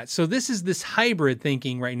dealing with that. So this is this hybrid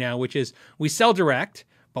thinking right now, which is we sell direct,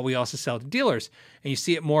 but we also sell to dealers. And you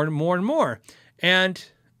see it more and more and more. And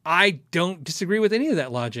I don't disagree with any of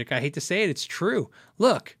that logic. I hate to say it. It's true.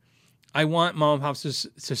 Look, I want mom and pops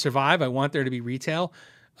to survive. I want there to be retail.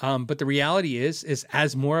 But the reality is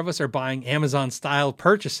as more of us are buying Amazon-style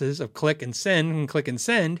purchases of click and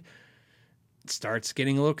send, it starts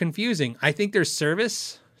getting a little confusing. I think there's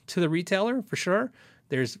service to the retailer for sure.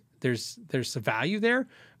 There's a value there,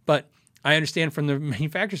 but I understand from the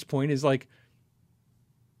manufacturer's point is like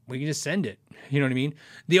we can just send it. You know what I mean?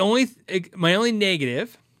 My only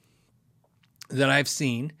negative that I've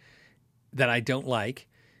seen that I don't like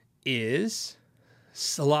is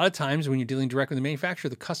a lot of times when you're dealing directly with the manufacturer,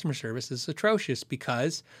 the customer service is atrocious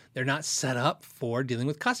because they're not set up for dealing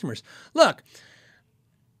with customers. Look,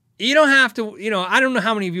 you don't have to, I don't know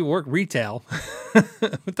how many of you work retail,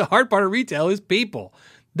 but the hard part of retail is people.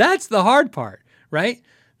 That's the hard part, right?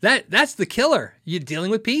 That's the killer. You're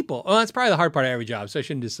dealing with people. Oh, that's probably the hard part of every job, so I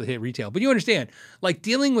shouldn't just hit retail. But you understand, like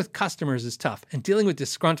dealing with customers is tough, and dealing with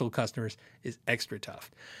disgruntled customers is extra tough.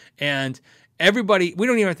 And everybody, we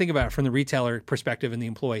don't even think about it from the retailer perspective and the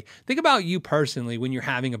employee. Think about you personally when you're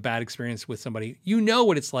having a bad experience with somebody. You know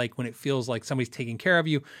what it's like when it feels like somebody's taking care of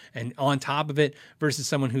you and on top of it versus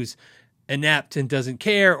someone who's inept and doesn't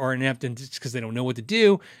care, or inept and just because they don't know what to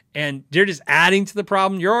do, and they're just adding to the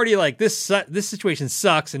problem. You're already like, this situation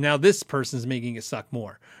sucks, and now this person's making it suck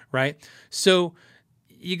more, right? So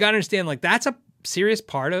you got to understand, like, that's a serious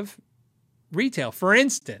part of retail. For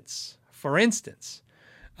instance,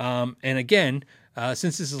 and again,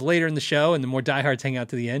 since this is later in the show and the more diehards hang out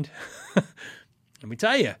to the end, let me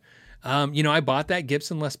tell you, I bought that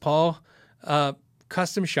Gibson Les Paul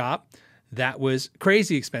custom shop that was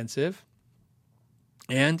crazy expensive,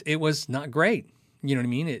 and it was not great. You know what I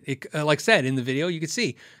mean? It like I said in the video, you could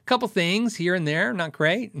see a couple things here and there, not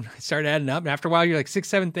great. And I started adding up, and after a while, you're like 6,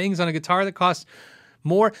 7 things on a guitar that costs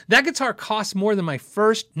more. That guitar costs more than my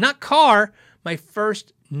first nice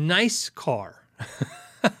car.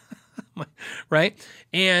 Right?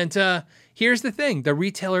 And here's the thing. The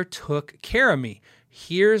retailer took care of me.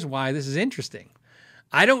 Here's why this is interesting.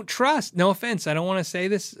 I don't trust, no offense, I don't want to say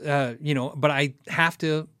this, but I have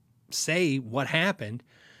to say what happened.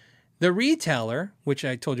 The retailer, which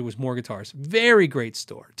I told you was More Guitars, very great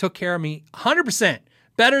store, took care of me 100%,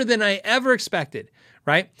 better than I ever expected,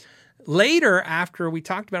 right? Later, after we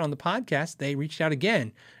talked about it on the podcast, they reached out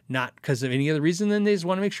again, not because of any other reason than they just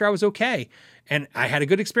want to make sure I was okay. And I had a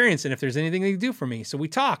good experience, and if there's anything they could do for me. So we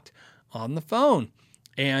talked on the phone.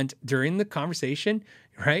 And during the conversation,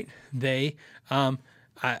 right, when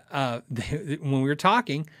we were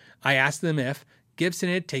talking, I asked them if Gibson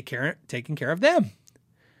had taken care of them.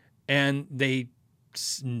 And they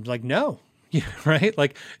like, no, right?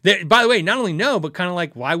 Like, by the way, not only no, but kind of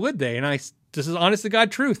like, why would they? And this is honest to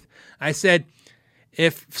God truth. I said,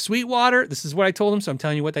 If Sweetwater, this is what I told them, so I'm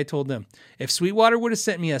telling you what I told them. If Sweetwater would have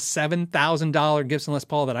sent me a $7,000 Gibson Les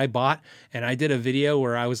Paul that I bought, and I did a video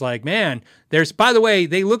where I was like, man, by the way,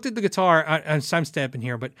 they looked at the guitar, I'm stepping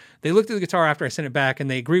here, but they looked at the guitar after I sent it back, and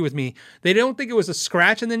they agree with me. They don't think it was a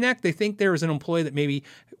scratch in the neck. They think there was an employee that maybe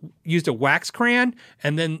used a wax crayon,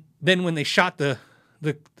 and then when they shot the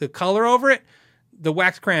color over it, the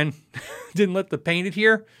wax crayon didn't let the paint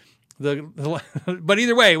adhere. But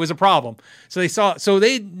either way, it was a problem. So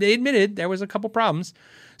they admitted there was a couple problems.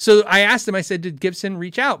 So I asked them, I said, did Gibson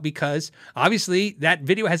reach out? Because obviously that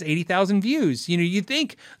video has 80,000 views. You'd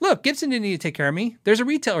think, look, Gibson didn't need to take care of me. There's a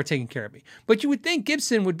retailer taking care of me. But you would think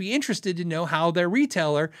Gibson would be interested to know how their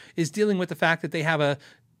retailer is dealing with the fact that they have a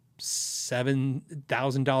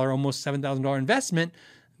 $7,000, almost $7,000 investment.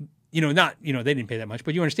 They didn't pay that much,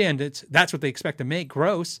 but you understand that's what they expect to make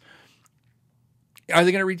gross. Are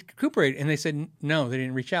they going to recuperate? And they said, no, they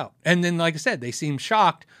didn't reach out. And then, like I said, they seemed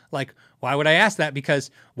shocked. Like, why would I ask that? Because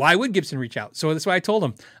why would Gibson reach out? So that's why I told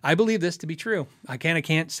them, I believe this to be true. I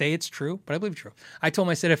can't say it's true, but I believe it's true. I told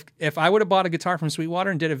them, I said, if I would have bought a guitar from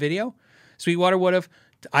Sweetwater and did a video, Sweetwater would have,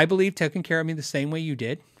 I believe, taken care of me the same way you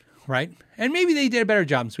did, right? And maybe they did a better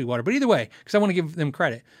job than Sweetwater, but either way, because I want to give them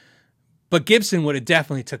credit. But Gibson would have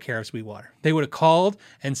definitely took care of Sweetwater. They would have called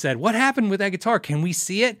and said, what happened with that guitar? Can we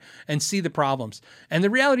see it and see the problems? And the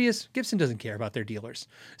reality is Gibson doesn't care about their dealers.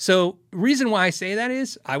 So the reason why I say that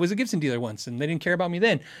is I was a Gibson dealer once and they didn't care about me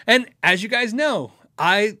then. And as you guys know,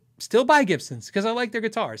 I still buy Gibsons because I like their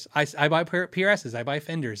guitars. I buy PRSs, I buy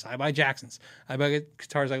Fenders, I buy Jacksons. I buy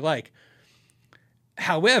guitars I like.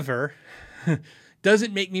 However,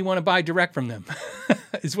 doesn't make me want to buy direct from them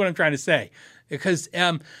is what I'm trying to say. Because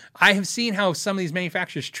I have seen how some of these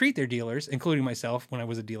manufacturers treat their dealers, including myself when I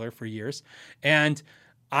was a dealer for years. And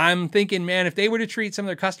I'm thinking, man, if they were to treat some of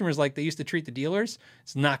their customers like they used to treat the dealers,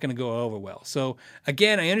 it's not going to go over well. So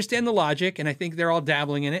again, I understand the logic and I think they're all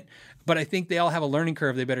dabbling in it, but I think they all have a learning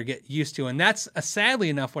curve they better get used to. And that's sadly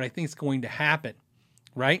enough what I think is going to happen,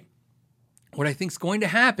 right? What I think is going to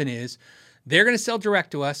happen is they're going to sell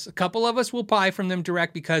direct to us. A couple of us will buy from them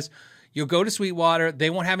direct because you'll go to Sweetwater. They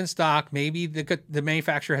won't have in stock. Maybe the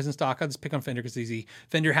manufacturer has in stock. I'll just pick on Fender because it's easy.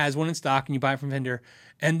 Fender has one in stock and you buy it from Fender.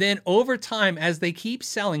 And then over time, as they keep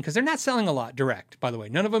selling, because they're not selling a lot direct, by the way.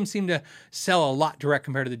 None of them seem to sell a lot direct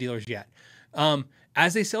compared to the dealers yet.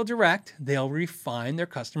 As they sell direct, they'll refine their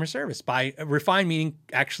customer service. By refine, meaning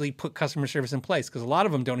actually put customer service in place, because a lot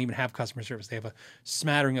of them don't even have customer service. They have a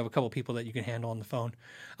smattering of a couple of people that you can handle on the phone.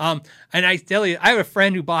 And I tell you, I have a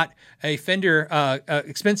friend who bought a Fender,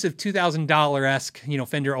 expensive $2,000-esque,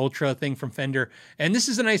 Fender Ultra thing from Fender. And this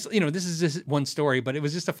is a nice, this is just one story, but it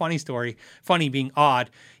was just a funny story. Funny being odd.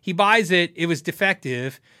 He buys it. It was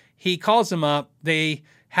defective. He calls them up. They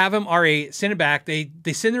have them send it back. They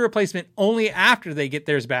send the replacement only after they get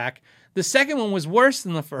theirs back. The second one was worse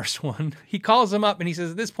than the first one. He calls them up and he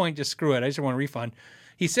says, at this point, just screw it. I just want a refund.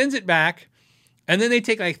 He sends it back. And then they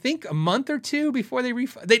take, I think, a month or two before they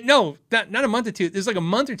refund. No, not a month or two. There's like a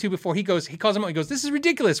month or two before he calls them up. He goes, this is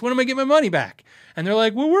ridiculous. When am I getting my money back? And they're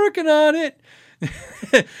like, we're working on it.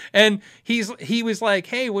 And he was like,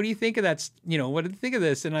 hey, what do you think of that? What do you think of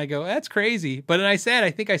this? And I go, that's crazy. But then I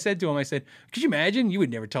think I said to him, I said, could you imagine? You would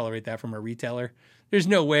never tolerate that from a retailer. There's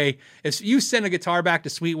no way. If you send a guitar back to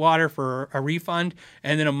Sweetwater for a refund,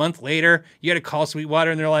 and then a month later, you got to call Sweetwater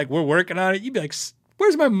and they're like, we're working on it. You'd be like,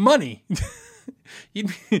 where's my money?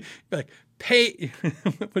 You'd be like, pay.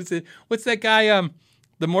 What's that guy?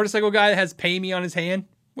 The motorcycle guy that has pay me on his hand.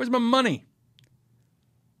 Where's my money?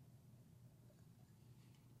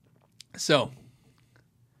 So,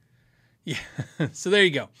 yeah. So there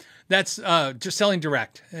you go. That's just selling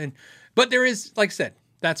direct. But there is, like I said,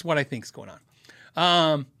 that's what I think is going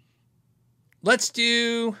on. Let's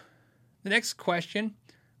do the next question.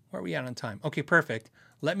 Where are we at on time? Okay, perfect.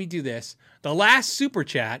 Let me do this. The last super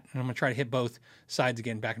chat, and I'm going to try to hit both sides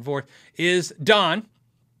again, back and forth, is Don.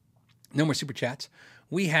 No more super chats.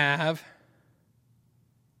 We have...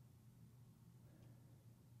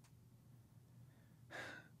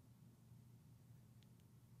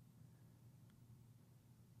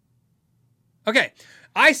 Okay.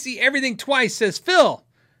 I see everything twice, says Phil.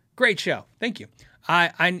 Great show. Thank you.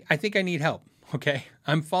 I think I need help. Okay.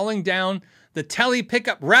 I'm falling down the Tele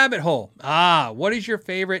pickup rabbit hole. What is your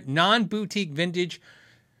favorite non-boutique vintage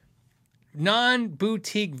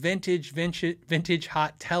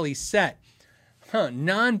hot Tele set?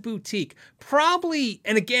 Non-boutique. Probably,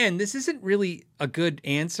 and again, this isn't really a good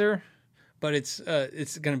answer, but it's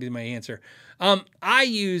going to be my answer. I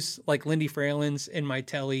use like Lindy Fralins in my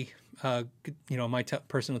Tele, my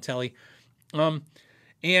personal Tele.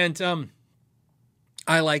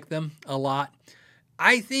 I like them a lot.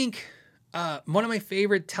 I think one of my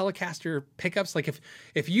favorite Telecaster pickups, like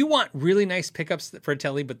if you want really nice pickups for a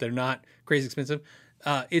Tele, but they're not crazy expensive,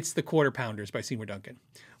 it's the Quarter Pounders by Seymour Duncan,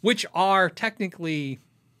 which are technically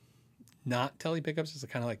not Tele pickups. It's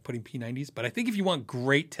kind of like putting P90s. But I think if you want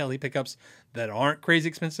great Tele pickups that aren't crazy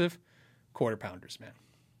expensive, Quarter Pounders, man.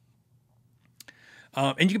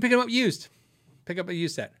 And you can pick them up used. Pick up a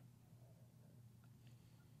used set.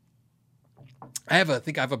 I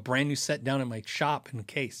think I have a brand new set down in my shop in the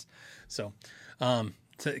case. So,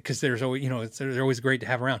 because there's always, they're always great to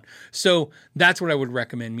have around. So that's what I would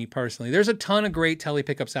recommend, me personally. There's a ton of great Tele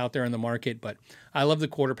pickups out there in the market, but I love the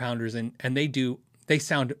Quarter Pounders, and they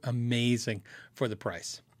sound amazing for the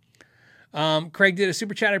price. Craig did a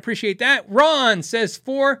super chat. I appreciate that. Ron says,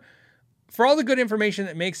 for all the good information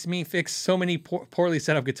that makes me fix so many poorly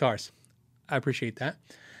set up guitars. I appreciate that.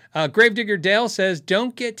 Gravedigger Dale says,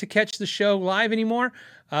 don't get to catch the show live anymore.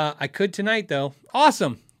 I could tonight, though.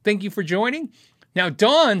 Awesome. Thank you for joining. Now,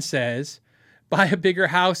 Dawn says, buy a bigger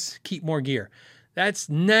house, keep more gear. That's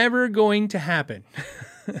never going to happen.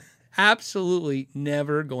 Absolutely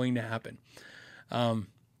never going to happen.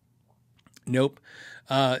 Nope.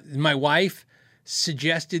 My wife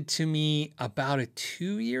suggested to me about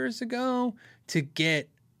 2 years ago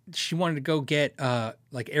she wanted to go get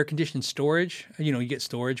like air conditioned storage. You get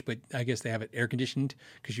storage, but I guess they have it air conditioned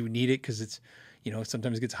because you would need it because it's,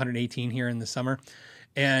 sometimes it gets 118 here in the summer.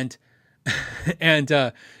 And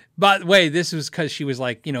by the way, this was because she was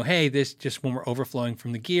like, hey, this just when we're overflowing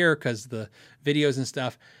from the gear because the videos and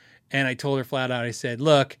stuff. And I told her flat out, I said,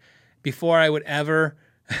 look, before I would ever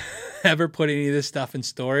put any of this stuff in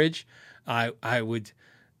storage, I would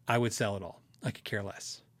sell it all. I could care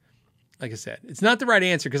less. Like I said, it's not the right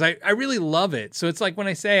answer because I really love it. So it's like when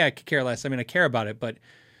I say I could care less, I mean, I care about it, but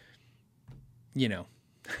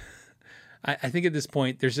I think at this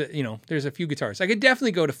point there's a few guitars. I could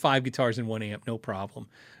definitely go to 5 guitars and 1 amp, no problem.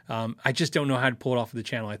 I just don't know how to pull it off of the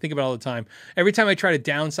channel. I think about it all the time. Every time I try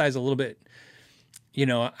to downsize a little bit,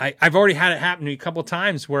 I've already had it happen to me a couple of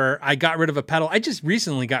times where I got rid of a pedal. I just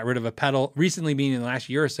recently got rid of a pedal, recently being in the last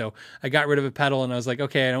year or so. I got rid of a pedal and I was like,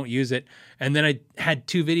 okay, I don't use it. And then I had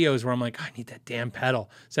 2 videos where I'm like, I need that damn pedal.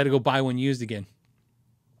 So I had to go buy one used again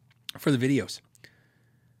for the videos.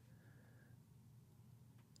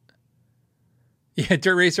 Yeah,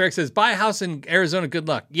 Dirt Racer X says, buy a house in Arizona, good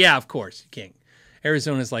luck. Yeah, of course, you can't.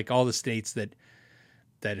 Arizona is like all the states that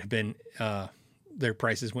have been, their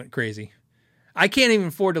prices went crazy. I can't even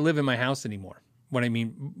afford to live in my house anymore. What I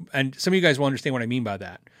mean, and some of you guys will understand what I mean by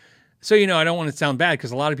that. So, I don't want to sound bad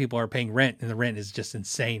because a lot of people are paying rent and the rent is just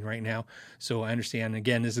insane right now. So I understand.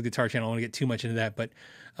 Again, this is a guitar channel. I don't want to get too much into that, but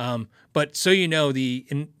so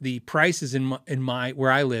the prices in my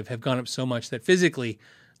where I live have gone up so much that physically,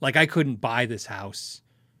 like I couldn't buy this house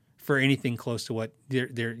for anything close to what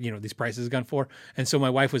these prices have gone for. And so my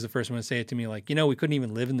wife was the first one to say it to me, like, we couldn't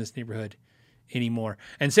even live in this neighborhood anymore.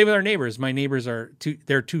 And same with our neighbors. My neighbors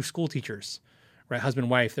they're 2 school teachers, right? Husband and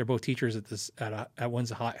wife. They're both teachers at one's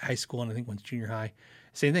a high school and I think one's junior high.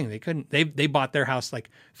 Same thing. They bought their house like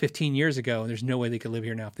 15 years ago and there's no way they could live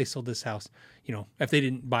here now if they sold this house, if they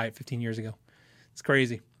didn't buy it 15 years ago. It's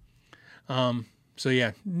crazy. So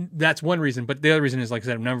yeah, that's one reason. But the other reason is, like I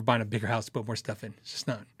said, I'm never buying a bigger house to put more stuff in. It's just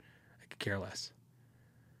not, I could care less.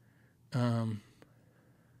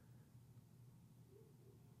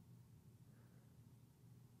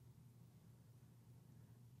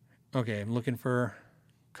 Okay, I'm looking for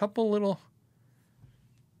a couple little.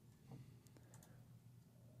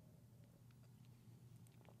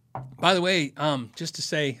 By the way, just to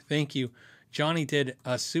say thank you, Johnny did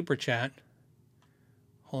a super chat.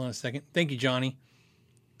 Hold on a second. Thank you, Johnny.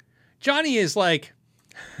 Johnny is like,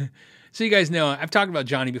 so you guys know, I've talked about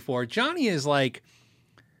Johnny before. Johnny is like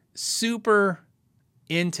super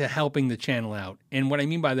into helping the channel out. And what I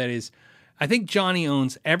mean by that is, I think Johnny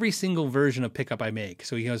owns every single version of pickup I make.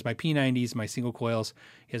 So he has my P90s, my single coils.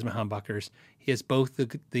 He has my humbuckers. He has both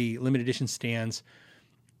the limited edition stands.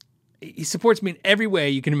 He supports me in every way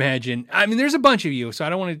you can imagine. I mean, there's a bunch of you, so I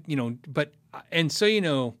don't want to, but, and so,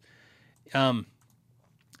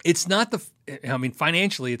 it's not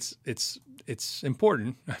financially it's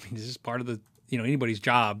important. I mean, this is part of the, anybody's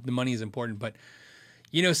job. The money is important, but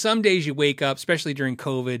some days you wake up, especially during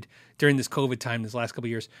this COVID time, this last couple of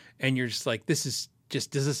years, and you're just like, does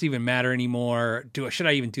this even matter anymore? Should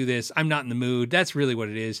I even do this? I'm not in the mood. That's really what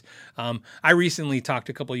it is. I recently talked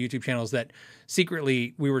to a couple of YouTube channels that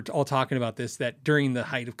secretly we were all talking about this, that during the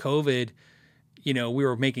height of COVID, we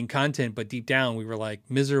were making content, but deep down we were like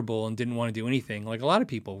miserable and didn't want to do anything. Like a lot of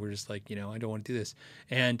people were just like, I don't want to do this.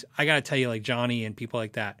 And I got to tell you, like Johnny and people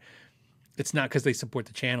like that, it's not because they support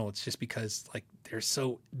the channel. It's just because like they're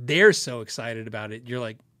so excited about it. You're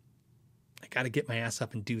like, I got to get my ass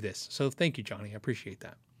up and do this. So thank you, Johnny. I appreciate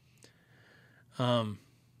that.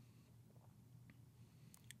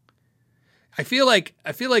 I feel like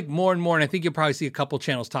more and more, and I think you'll probably see a couple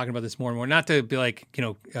channels talking about this more and more, not to be like,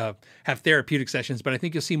 have therapeutic sessions, but I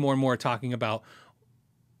think you'll see more and more talking about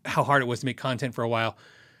how hard it was to make content for a while,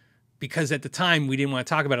 because at the time we didn't want to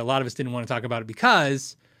talk about it. A lot of us didn't want to talk about it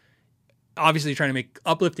because obviously you're trying to make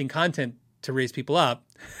uplifting content to raise people up.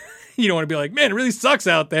 You don't want to be like, man, it really sucks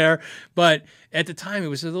out there. But at the time it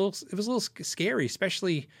was a little scary,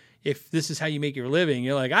 especially if this is how you make your living.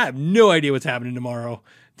 You're like, I have no idea what's happening tomorrow.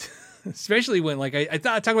 Especially when, like, I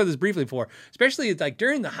thought I talked about this briefly before, especially like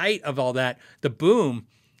during the height of all that, the boom,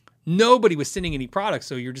 nobody was sending any products.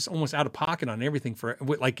 So you're just almost out of pocket on everything for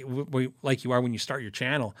like you are when you start your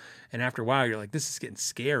channel. And after a while, you're like, this is getting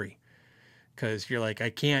scary, because you're like, I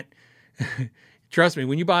can't, trust me,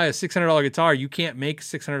 when you buy a $600 guitar, you can't make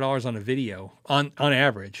 $600 on a video on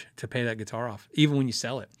average to pay that guitar off, even when you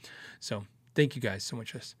sell it. So thank you guys so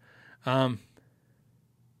much for this.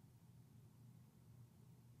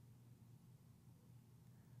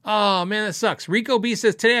 Oh, man, that sucks. Rico B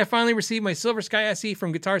says, today I finally received my Silver Sky SE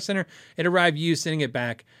from Guitar Center. It arrived used, sending it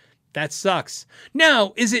back. That sucks.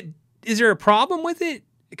 Now, is there a problem with it?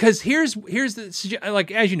 Because here's the, like,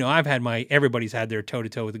 as you know, everybody's had their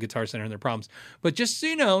toe-to-toe with the Guitar Center and their problems. But just so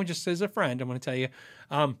you know, just as a friend, I'm going to tell you,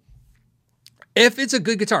 if it's a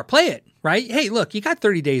good guitar, play it, right? Hey, look, you got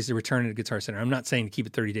 30 days to return it at Guitar Center. I'm not saying to keep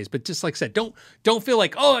it 30 days, but just like I said, don't feel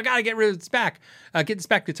like, oh, I got to get rid of this back. Get this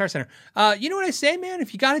back to Guitar Center. You know what I say, man?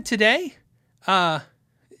 If you got it today, right?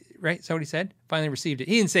 Is that what he said? Finally received it.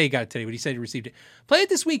 He didn't say he got it today, but he said he received it. Play it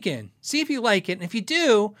this weekend. See if you like it. And if you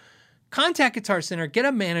do, contact Guitar Center, get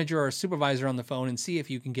a manager or a supervisor on the phone and see if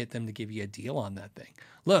you can get them to give you a deal on that thing.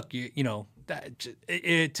 Look, you know,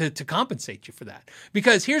 to compensate you for that.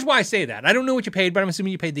 Because here's why I say that. I don't know what you paid, but I'm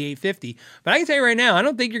assuming you paid the $850. But I can tell you right now, I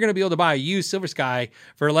don't think you're going to be able to buy a used Silver Sky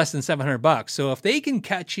for less than $700. So if they can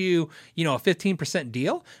catch you, a 15%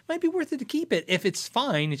 deal, it might be worth it to keep it. If it's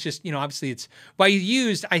fine, it's just, obviously it's by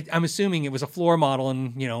used. I'm assuming it was a floor model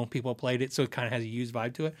and, people played it. So it kind of has a used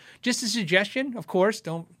vibe to it. Just a suggestion, of course,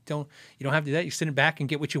 you don't have to do that. You send it back and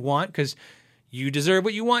get what you want, because you deserve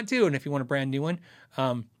what you want too. And if you want a brand new one,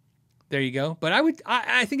 there you go. But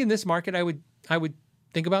I think in this market, I would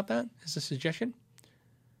think about that as a suggestion.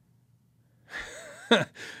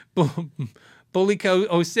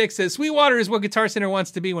 Bullyco06 says, Sweetwater is what Guitar Center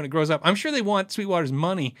wants to be when it grows up. I'm sure they want Sweetwater's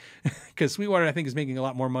money, because Sweetwater, I think, is making a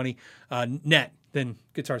lot more money net than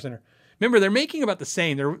Guitar Center. Remember, they're making about the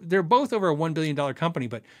same. They're both over a $1 billion company,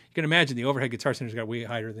 but you can imagine the overhead Guitar Center's got way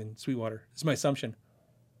higher than Sweetwater. That's my assumption.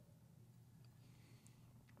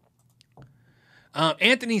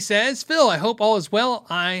 Anthony says, Phil, I hope all is well.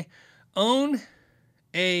 I own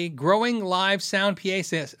a growing live sound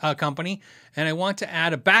PA company, and I want to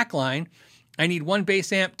add a backline. I need one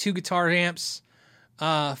bass amp, 2 guitar amps,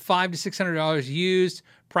 $500 to $600 used,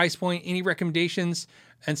 price point, any recommendations,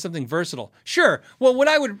 and something versatile. Sure. Well,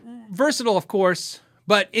 versatile, of course,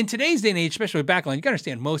 but in today's day and age, especially with backline, you got to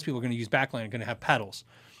understand most people are going to use backline, are going to have pedals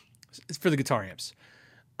for the guitar amps.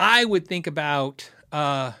 I would think about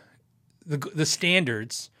the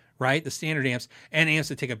standards, right? The standard amps and amps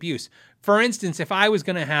that take up use. For instance, if I was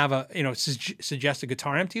going to have suggest a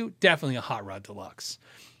guitar amp to you, definitely a Hot Rod Deluxe.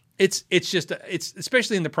 It's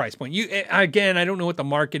especially in the price point. I don't know what the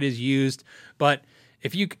market is used, but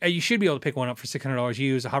if you should be able to pick one up for $600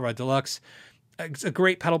 used, a Hot Rod Deluxe. It's a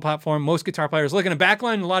great pedal platform. Most guitar players looking at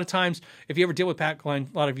backline. A lot of times, if you ever deal with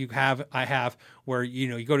backline, a lot of you have, I have, where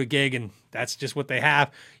you go to a gig and that's just what they have.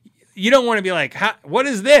 You don't want to be like, what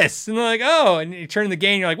is this? And they're like, oh, and you turn the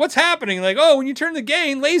gain. You're like, what's happening? Like, oh, when you turn the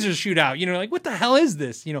gain, lasers shoot out. Like, what the hell is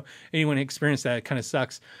this? Anyone experienced that, it kind of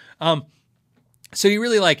sucks. So you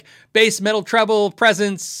really like bass, metal, treble,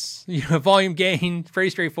 presence, volume gain, very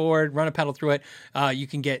straightforward, run a pedal through it. You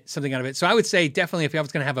can get something out of it. So I would say definitely if I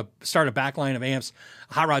was going to start a backline of amps,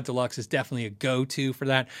 Hot Rod Deluxe is definitely a go-to for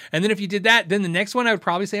that. And then if you did that, then the next one I would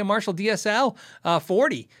probably say a Marshall DSL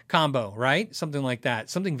 40 combo, right? Something like that.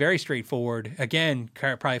 Something very straightforward. Again,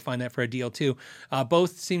 probably find that for a deal too.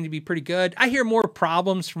 Both seem to be pretty good. I hear more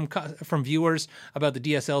problems from viewers about the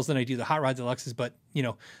DSLs than I do the Hot Rod Deluxes, but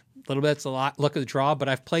a little bit's a lot luck of the draw, but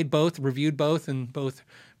I've played both, reviewed both, and both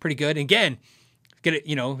pretty good. And again, get it,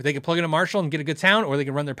 they can plug in a Marshall and get a good sound, or they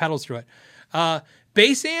can run their pedals through it.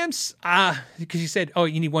 Bass amps, because you said, oh,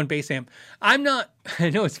 you need one bass amp. I know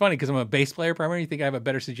it's funny because I'm a bass player primarily. You think I have a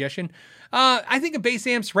better suggestion? I think of bass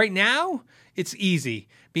amps right now, it's easy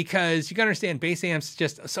because you got to understand bass amps,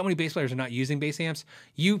 just so many bass players are not using bass amps.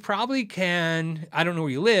 You probably can, I don't know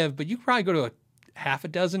where you live, but you can probably go to half a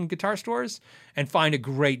dozen guitar stores and find a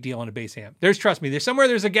great deal on a bass amp. Trust me, there's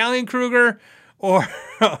a Gallien-Kruger or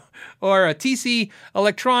a TC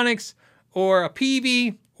Electronics or a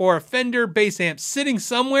Peavey or a Fender bass amp sitting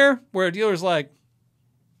somewhere where a dealer's like,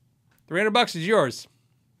 $300 is yours.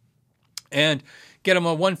 And get them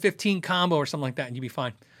a 115 combo or something like that, and you'd be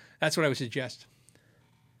fine. That's what I would suggest.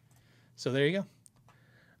 So there you go.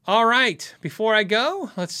 All right. Before I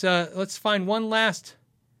go, let's find one last.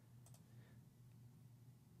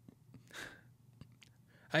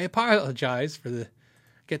 I apologize for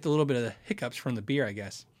get a little bit of the hiccups from the beer, I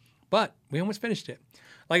guess. But we almost finished it.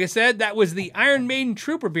 Like I said, that was the Iron Maiden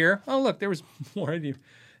Trooper beer. Oh, look, there was more.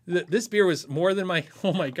 This beer was more than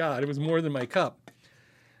oh my God, it was more than my cup.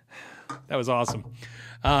 That was awesome.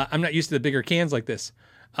 I'm not used to the bigger cans like this.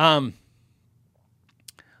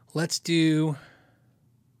 Let's do.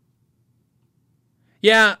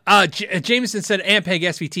 Yeah, Jameson said Ampeg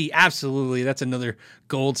SVT. Absolutely. That's another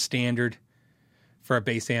gold standard for a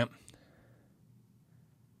bass amp.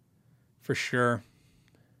 For sure.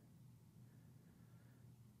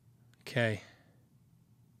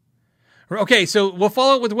 Okay, so we'll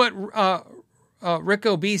follow up with what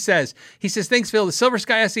Rico B says. He says, thanks, Phil. The Silver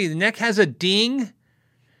Sky SE, the neck has a ding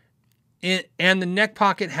and the neck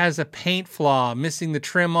pocket has a paint flaw, missing the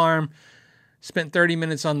trim arm. Spent 30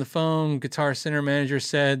 minutes on the phone. Guitar Center manager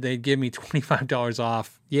said they'd give me $25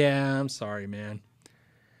 off. Yeah, I'm sorry, man.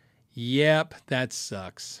 Yep, that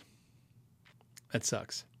sucks.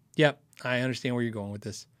 Yep, I understand where you're going with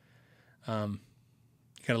this.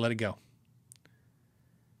 You got to let it go.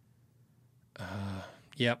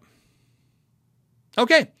 Yep.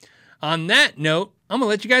 Okay. On that note, I'm going to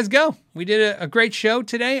let you guys go. We did a great show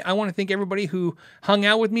today. I want to thank everybody who hung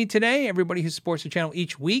out with me today, everybody who supports the channel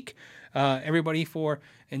each week, everybody for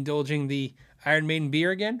indulging the Iron Maiden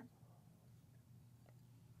beer again.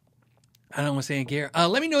 I don't want to say it here.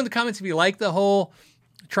 Let me know in the comments if you like the whole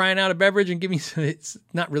trying out a beverage and give me some. It's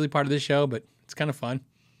not really part of this show, but it's kind of fun.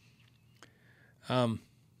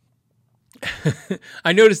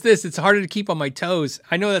 I noticed this. It's harder to keep on my toes.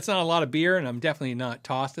 I know that's not a lot of beer, and I'm definitely not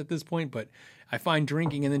tossed at this point, but I find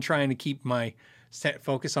drinking and then trying to keep my set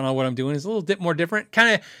focus on what I'm doing is a little bit more different.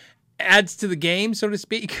 Kind of adds to the game, so to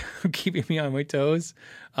speak, keeping me on my toes.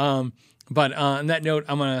 But on that note,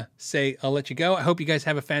 I'm going to say I'll let you go. I hope you guys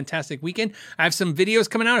have a fantastic weekend. I have some videos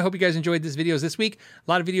coming out. I hope you guys enjoyed these videos this week.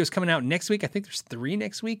 A lot of videos coming out next week. I think there's 3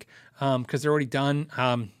 next week because they're already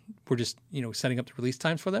done. We're just, setting up the release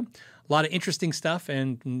times for them. A lot of interesting stuff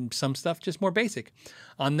and some stuff just more basic.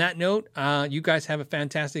 On that note, you guys have a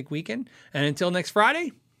fantastic weekend. And until next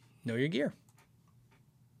Friday, know your gear.